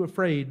not be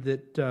afraid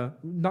that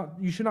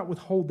you should not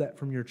withhold that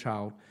from your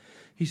child.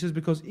 He says,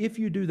 because if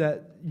you do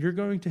that, you're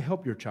going to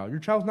help your child. Your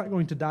child's not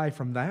going to die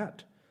from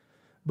that,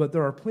 but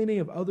there are plenty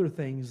of other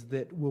things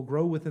that will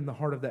grow within the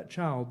heart of that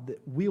child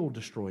that will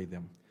destroy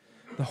them.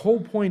 The whole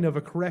point of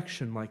a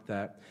correction like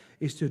that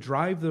is to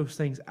drive those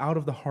things out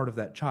of the heart of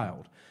that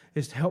child,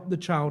 is to help the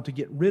child to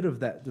get rid of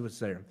that was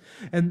there.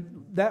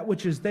 And that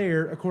which is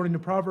there, according to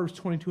Proverbs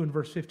 22 and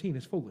verse 15,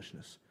 is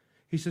foolishness.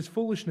 He says,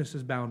 foolishness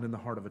is bound in the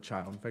heart of a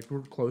child. In fact,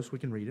 we're close, we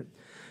can read it.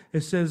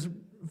 It says,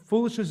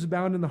 foolishness is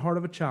bound in the heart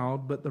of a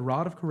child, but the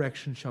rod of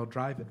correction shall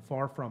drive it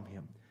far from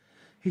him.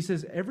 He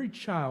says, every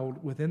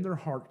child within their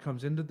heart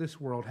comes into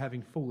this world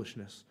having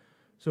foolishness.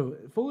 So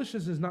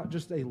foolishness is not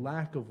just a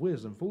lack of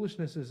wisdom.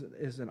 Foolishness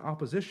is an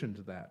opposition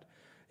to that.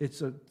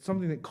 It's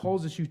something that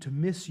causes you to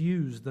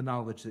misuse the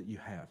knowledge that you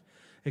have.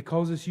 It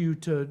causes you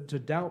to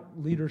doubt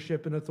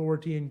leadership and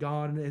authority in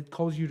God, and it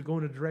causes you to go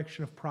in a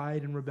direction of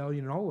pride and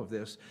rebellion and all of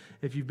this,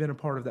 if you've been a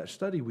part of that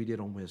study we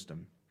did on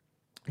wisdom.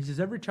 He says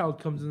every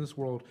child comes in this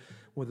world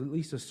with at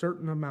least a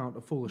certain amount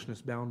of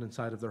foolishness bound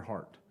inside of their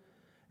heart.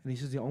 And he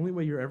says the only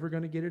way you're ever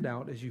going to get it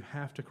out is you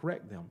have to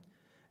correct them.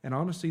 And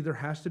honestly, there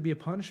has to be a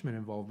punishment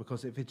involved,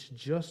 because if it's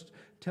just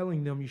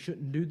telling them you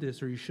shouldn't do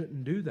this or you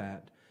shouldn't do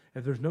that,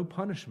 if there's no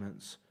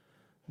punishments,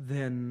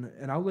 then,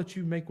 and I'll let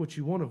you make what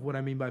you want of what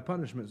I mean by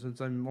punishment,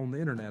 since I'm on the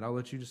internet. I'll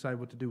let you decide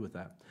what to do with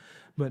that.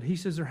 But he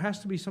says there has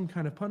to be some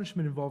kind of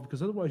punishment involved,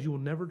 because otherwise you will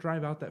never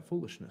drive out that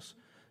foolishness.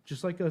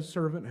 Just like a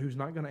servant who's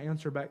not going to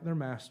answer back their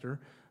master,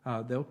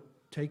 they'll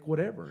take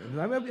whatever.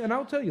 And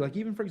I'll tell you, like,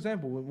 even for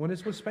example, when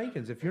it's with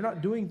spankings, if you're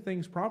not doing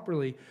things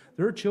properly,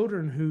 there are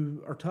children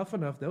who are tough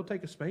enough, they'll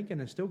take a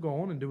spanking and still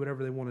go on and do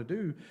whatever they want to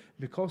do,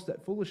 because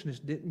that foolishness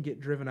didn't get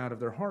driven out of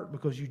their heart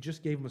because you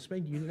just gave them a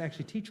spanking. You didn't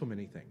actually teach them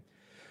anything.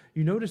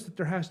 You notice that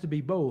there has to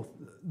be both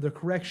the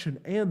correction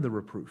and the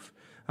reproof.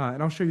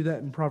 And I'll show you that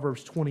in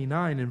Proverbs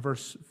 29 and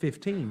verse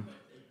 15.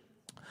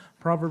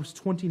 Proverbs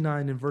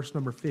 29 and verse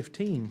number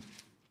 15.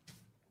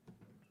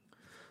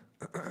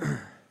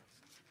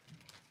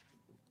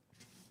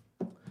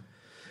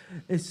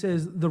 It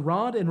says, the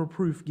rod and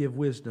reproof give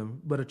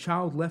wisdom, but a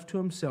child left to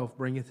himself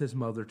bringeth his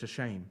mother to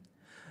shame.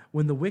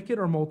 When the wicked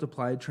are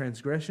multiplied,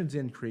 transgressions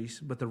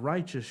increase, but the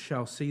righteous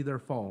shall see their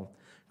fall.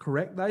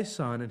 Correct thy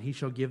son, and he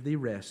shall give thee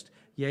rest.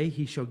 Yea,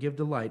 he shall give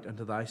delight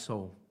unto thy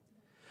soul.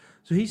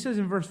 So he says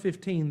in verse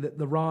 15 that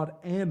the rod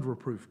and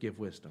reproof give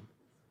wisdom.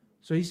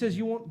 So he says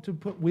you want to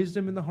put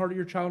wisdom in the heart of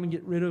your child and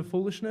get rid of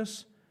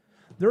foolishness?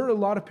 There are a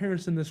lot of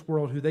parents in this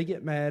world who they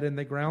get mad and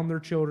they ground their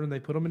children, they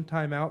put them in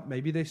timeout,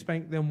 maybe they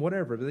spank them,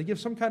 whatever, but they give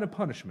some kind of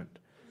punishment.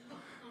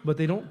 But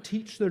they don't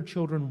teach their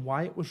children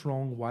why it was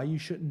wrong, why you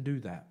shouldn't do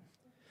that.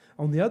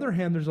 On the other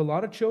hand, there's a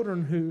lot of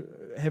children who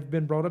have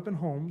been brought up in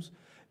homes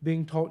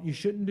being taught you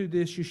shouldn't do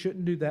this, you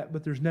shouldn't do that,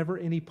 but there's never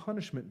any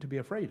punishment to be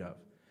afraid of.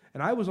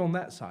 And I was on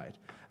that side.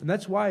 And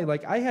that's why,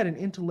 like, I had an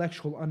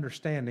intellectual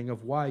understanding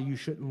of why you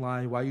shouldn't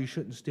lie, why you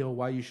shouldn't steal,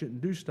 why you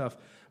shouldn't do stuff,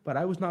 but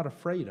I was not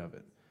afraid of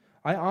it.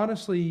 I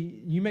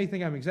honestly, you may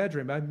think I'm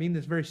exaggerating, but I mean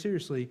this very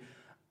seriously.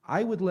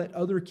 I would let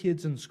other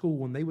kids in school,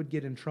 when they would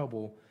get in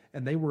trouble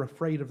and they were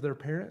afraid of their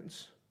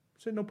parents,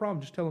 say, no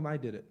problem, just tell them I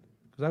did it,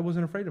 because I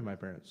wasn't afraid of my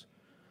parents.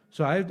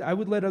 So I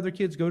would let other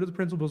kids go to the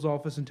principal's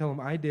office and tell them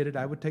I did it.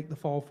 I would take the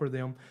fall for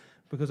them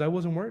because I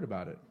wasn't worried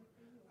about it.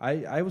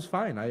 I was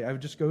fine. I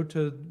would just go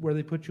to where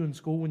they put you in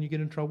school when you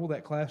get in trouble,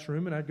 that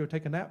classroom, and I'd go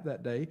take a nap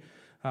that day.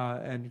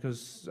 And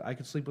because I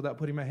could sleep without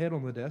putting my head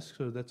on the desk,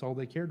 so that's all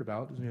they cared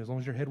about. As long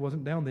as your head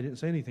wasn't down, they didn't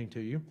say anything to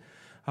you.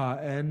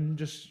 And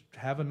just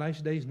have a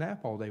nice day's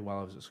nap all day while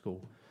I was at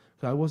school.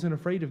 So I wasn't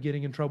afraid of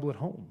getting in trouble at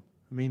home.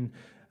 I mean,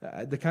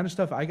 the kind of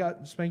stuff I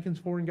got spankings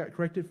for and got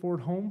corrected for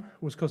at home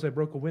was because I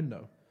broke a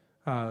window.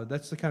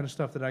 That's the kind of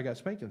stuff that I got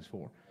spankings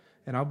for.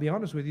 And I'll be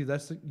honest with you,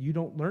 you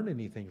don't learn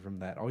anything from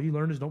that. All you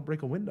learn is don't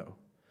break a window.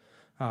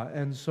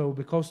 And so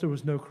because there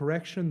was no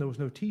correction, there was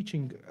no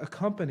teaching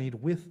accompanied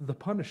with the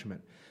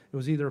punishment. It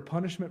was either a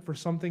punishment for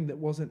something that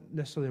wasn't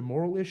necessarily a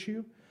moral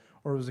issue,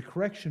 or it was a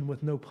correction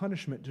with no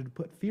punishment to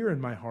put fear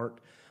in my heart.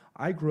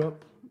 I grew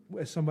up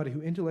as somebody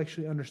who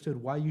intellectually understood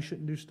why you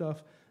shouldn't do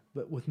stuff,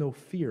 but with no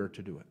fear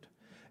to do it.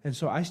 And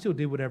so I still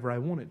did whatever I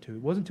wanted to.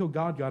 It wasn't until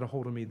God got a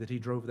hold of me that he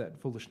drove that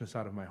foolishness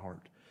out of my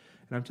heart.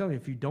 And I'm telling you,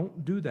 if you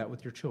don't do that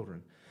with your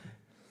children,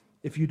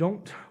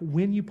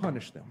 when you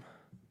punish them,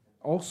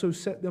 also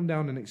set them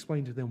down and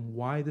explain to them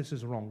why this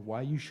is wrong,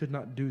 why you should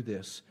not do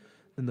this,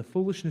 then the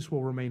foolishness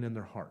will remain in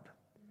their heart.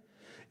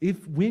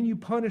 If when you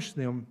punish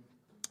them,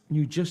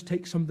 you just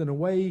take something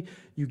away,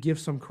 you give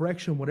some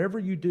correction, whatever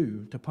you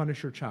do to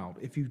punish your child,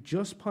 if you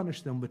just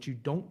punish them but you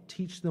don't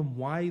teach them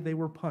why they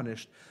were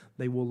punished,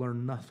 they will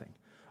learn nothing.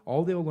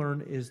 All they'll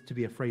learn is to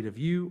be afraid of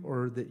you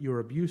or that you're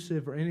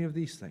abusive or any of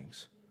these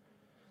things.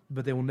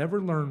 But they will never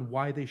learn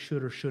why they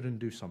should or shouldn't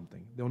do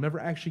something. They'll never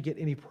actually get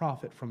any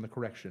profit from the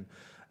correction.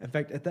 In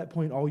fact, at that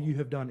point, all you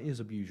have done is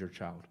abuse your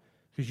child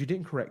because you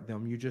didn't correct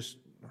them, you just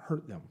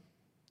hurt them.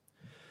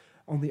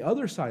 On the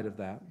other side of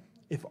that,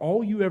 if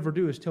all you ever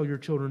do is tell your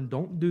children,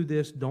 don't do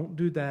this, don't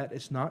do that,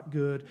 it's not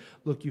good,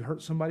 look, you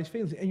hurt somebody's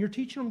feelings, and you're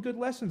teaching them good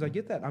lessons, I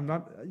get that.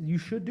 You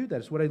should do that.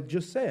 It's what I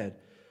just said.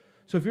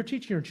 So if you're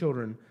teaching your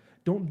children,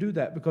 don't do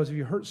that because if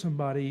you hurt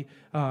somebody,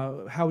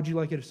 how would you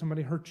like it if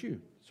somebody hurt you?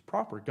 It's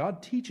proper.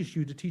 God teaches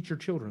you to teach your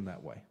children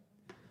that way.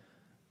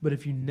 But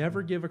if you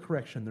never give a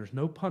correction, there's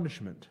no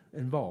punishment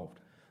involved,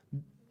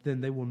 then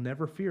they will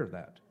never fear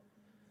that.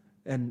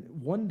 And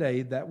one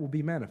day that will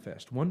be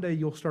manifest. One day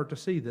you'll start to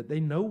see that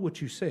they know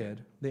what you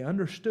said, they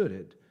understood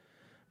it,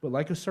 but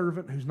like a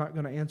servant who's not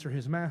going to answer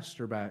his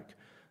master back,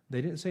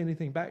 they didn't say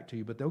anything back to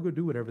you, but they'll go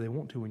do whatever they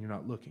want to when you're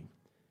not looking.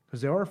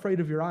 Because they are afraid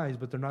of your eyes,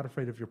 but they're not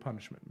afraid of your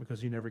punishment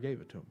because you never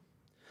gave it to them.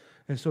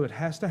 And so it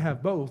has to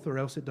have both or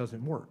else it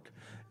doesn't work.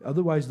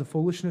 Otherwise, the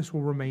foolishness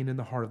will remain in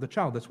the heart of the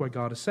child. That's why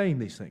God is saying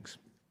these things.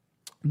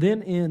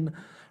 Then in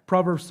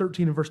Proverbs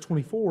 13 and verse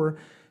 24,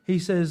 he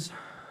says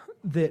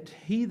that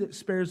he that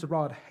spares the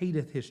rod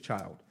hateth his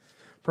child.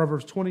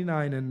 Proverbs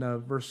 29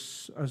 and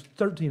verse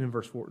 13 and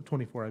verse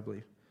 24, I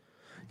believe.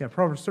 Yeah,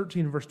 Proverbs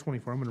 13 and verse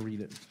 24. I'm going to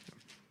read it.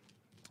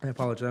 I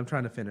apologize. I'm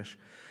trying to finish.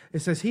 It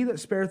says, he that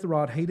spareth the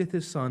rod hateth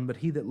his son, but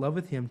he that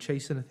loveth him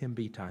chasteneth him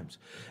betimes.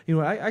 You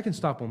know, I can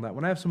stop on that.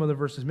 When I have some other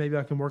verses, maybe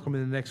I can work them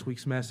in the next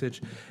week's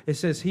message. It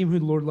says, him who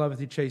the Lord loveth,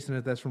 he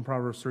chasteneth. That's from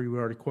Proverbs 3. We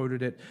already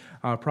quoted it.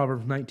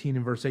 Proverbs 19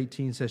 and verse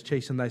 18 says,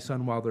 chasten thy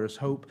son while there is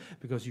hope,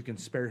 because you can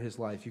spare his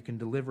life. You can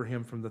deliver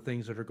him from the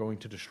things that are going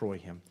to destroy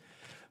him.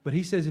 But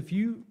he says, if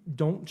you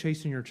don't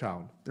chasten your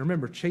child,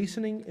 remember,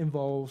 chastening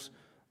involves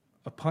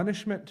a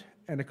punishment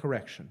and a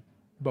correction,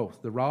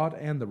 both the rod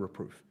and the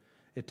reproof.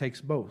 It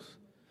takes both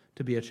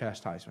to be a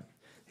chastisement.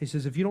 He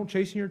says, if you don't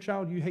chasten your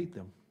child, you hate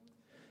them.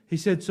 He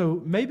said, so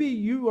maybe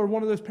you are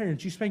one of those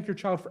parents, you spank your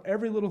child for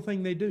every little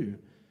thing they do,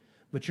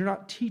 but you're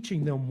not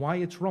teaching them why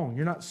it's wrong.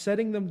 You're not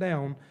setting them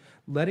down,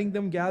 letting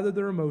them gather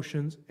their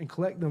emotions and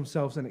collect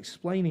themselves and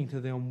explaining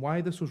to them why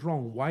this was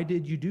wrong. Why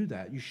did you do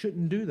that? You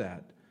shouldn't do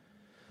that.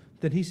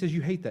 Then he says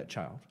you hate that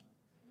child.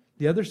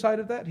 The other side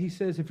of that, he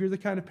says, if you're the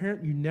kind of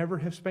parent you never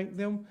have spanked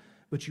them,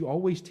 but you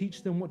always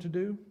teach them what to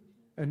do,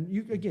 and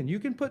you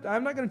can put,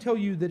 I'm not going to tell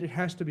you that it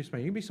has to be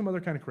spanked. It can be some other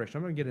kind of correction.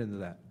 I'm going to get into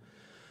that.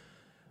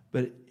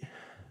 But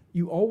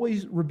you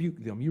always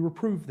rebuke them. You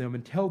reprove them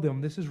and tell them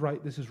this is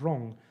right, this is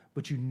wrong,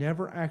 but you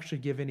never actually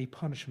give any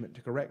punishment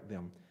to correct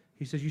them.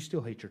 He says you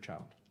still hate your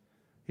child.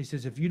 He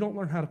says if you don't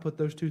learn how to put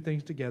those two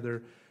things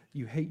together,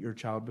 you hate your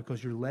child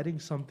because you're letting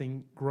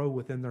something grow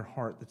within their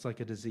heart that's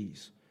like a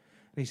disease.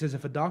 And he says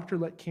if a doctor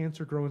let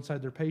cancer grow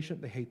inside their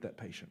patient, they hate that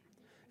patient.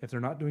 If they're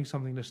not doing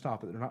something to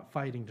stop it, they're not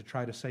fighting to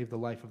try to save the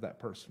life of that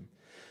person.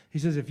 He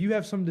says if you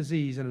have some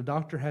disease and a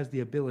doctor has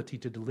the ability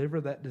to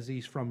deliver that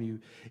disease from you,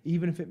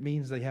 even if it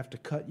means they have to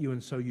cut you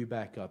and sew you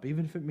back up,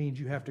 even if it means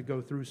you have to go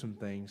through some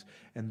things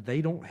and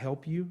they don't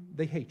help you,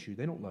 they hate you,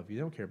 they don't love you,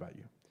 they don't care about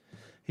you.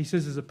 He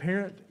says as a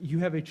parent, you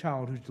have a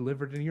child who's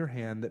delivered in your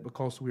hand that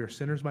because we are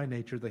sinners by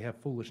nature, they have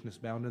foolishness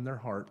bound in their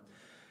heart,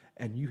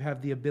 and you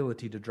have the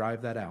ability to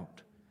drive that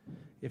out.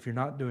 If you're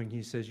not doing,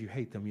 he says you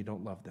hate them, you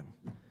don't love them.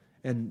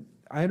 And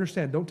I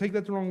understand, don't take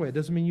that the wrong way. It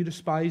doesn't mean you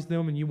despise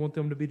them and you want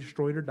them to be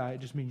destroyed or die.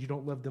 It just means you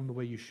don't love them the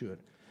way you should.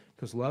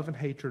 Because love and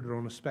hatred are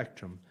on a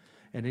spectrum.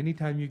 And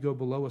anytime you go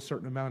below a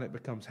certain amount, it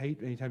becomes hate.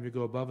 Anytime you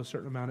go above a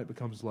certain amount, it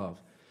becomes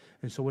love.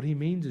 And so what he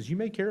means is you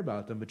may care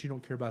about them, but you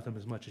don't care about them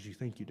as much as you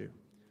think you do.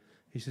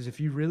 He says if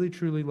you really,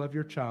 truly love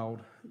your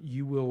child,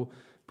 you will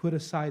put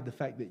aside the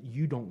fact that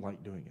you don't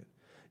like doing it.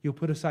 You'll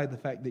put aside the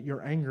fact that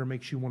your anger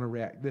makes you want to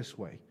react this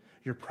way.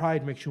 Your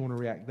pride makes you want to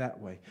react that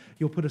way.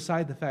 You'll put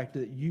aside the fact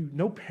that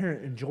no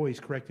parent enjoys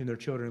correcting their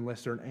children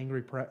unless they're an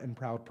angry and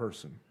proud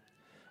person.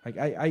 Like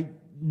I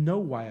know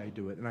why I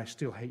do it, and I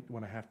still hate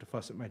when I have to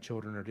fuss at my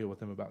children or deal with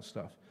them about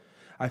stuff.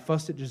 I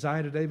fussed at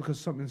Josiah today because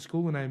of something in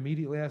school, and I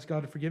immediately asked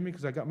God to forgive me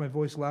because I got my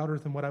voice louder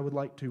than what I would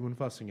like to when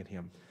fussing at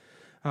him.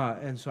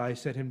 And so I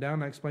set him down,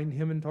 and I explained to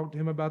him and talked to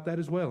him about that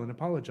as well and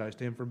apologized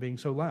to him for being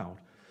so loud.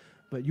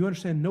 But you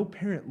understand, no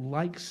parent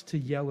likes to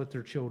yell at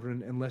their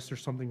children unless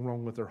there's something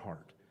wrong with their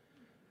heart.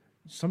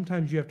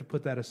 Sometimes you have to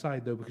put that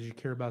aside, though, because you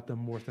care about them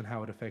more than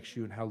how it affects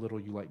you and how little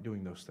you like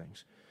doing those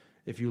things.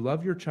 If you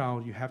love your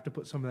child, you have to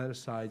put some of that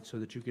aside so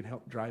that you can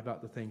help drive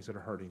out the things that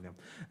are hurting them.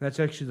 And that's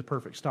actually the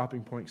perfect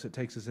stopping point because it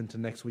takes us into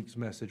next week's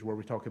message where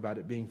we talk about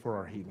it being for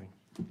our healing.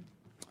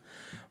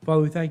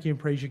 Father, we thank you and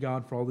praise you,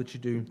 God, for all that you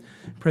do.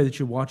 Pray that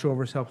you watch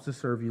over us, help us to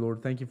serve you,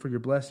 Lord. Thank you for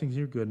your blessings and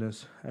your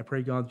goodness. I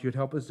pray, God, that you'd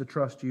help us to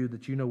trust you,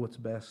 that you know what's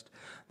best,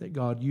 that,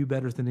 God, you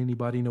better than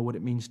anybody know what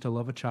it means to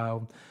love a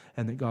child,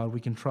 and that, God,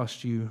 we can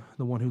trust you,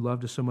 the one who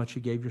loved us so much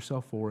you gave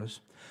yourself for us.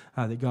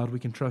 That, God, we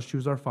can trust you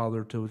as our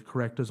Father to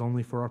correct us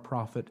only for our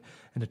profit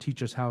and to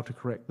teach us how to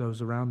correct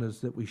those around us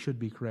that we should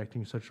be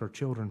correcting, such as our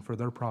children, for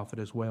their profit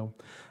as well.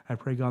 I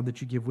pray, God, that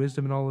you give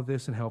wisdom in all of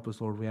this and help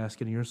us, Lord. We ask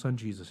it in your Son,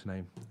 Jesus'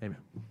 name. Amen.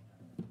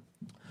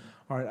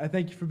 All right, I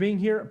thank you for being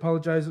here. I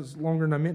apologize it's longer than I meant.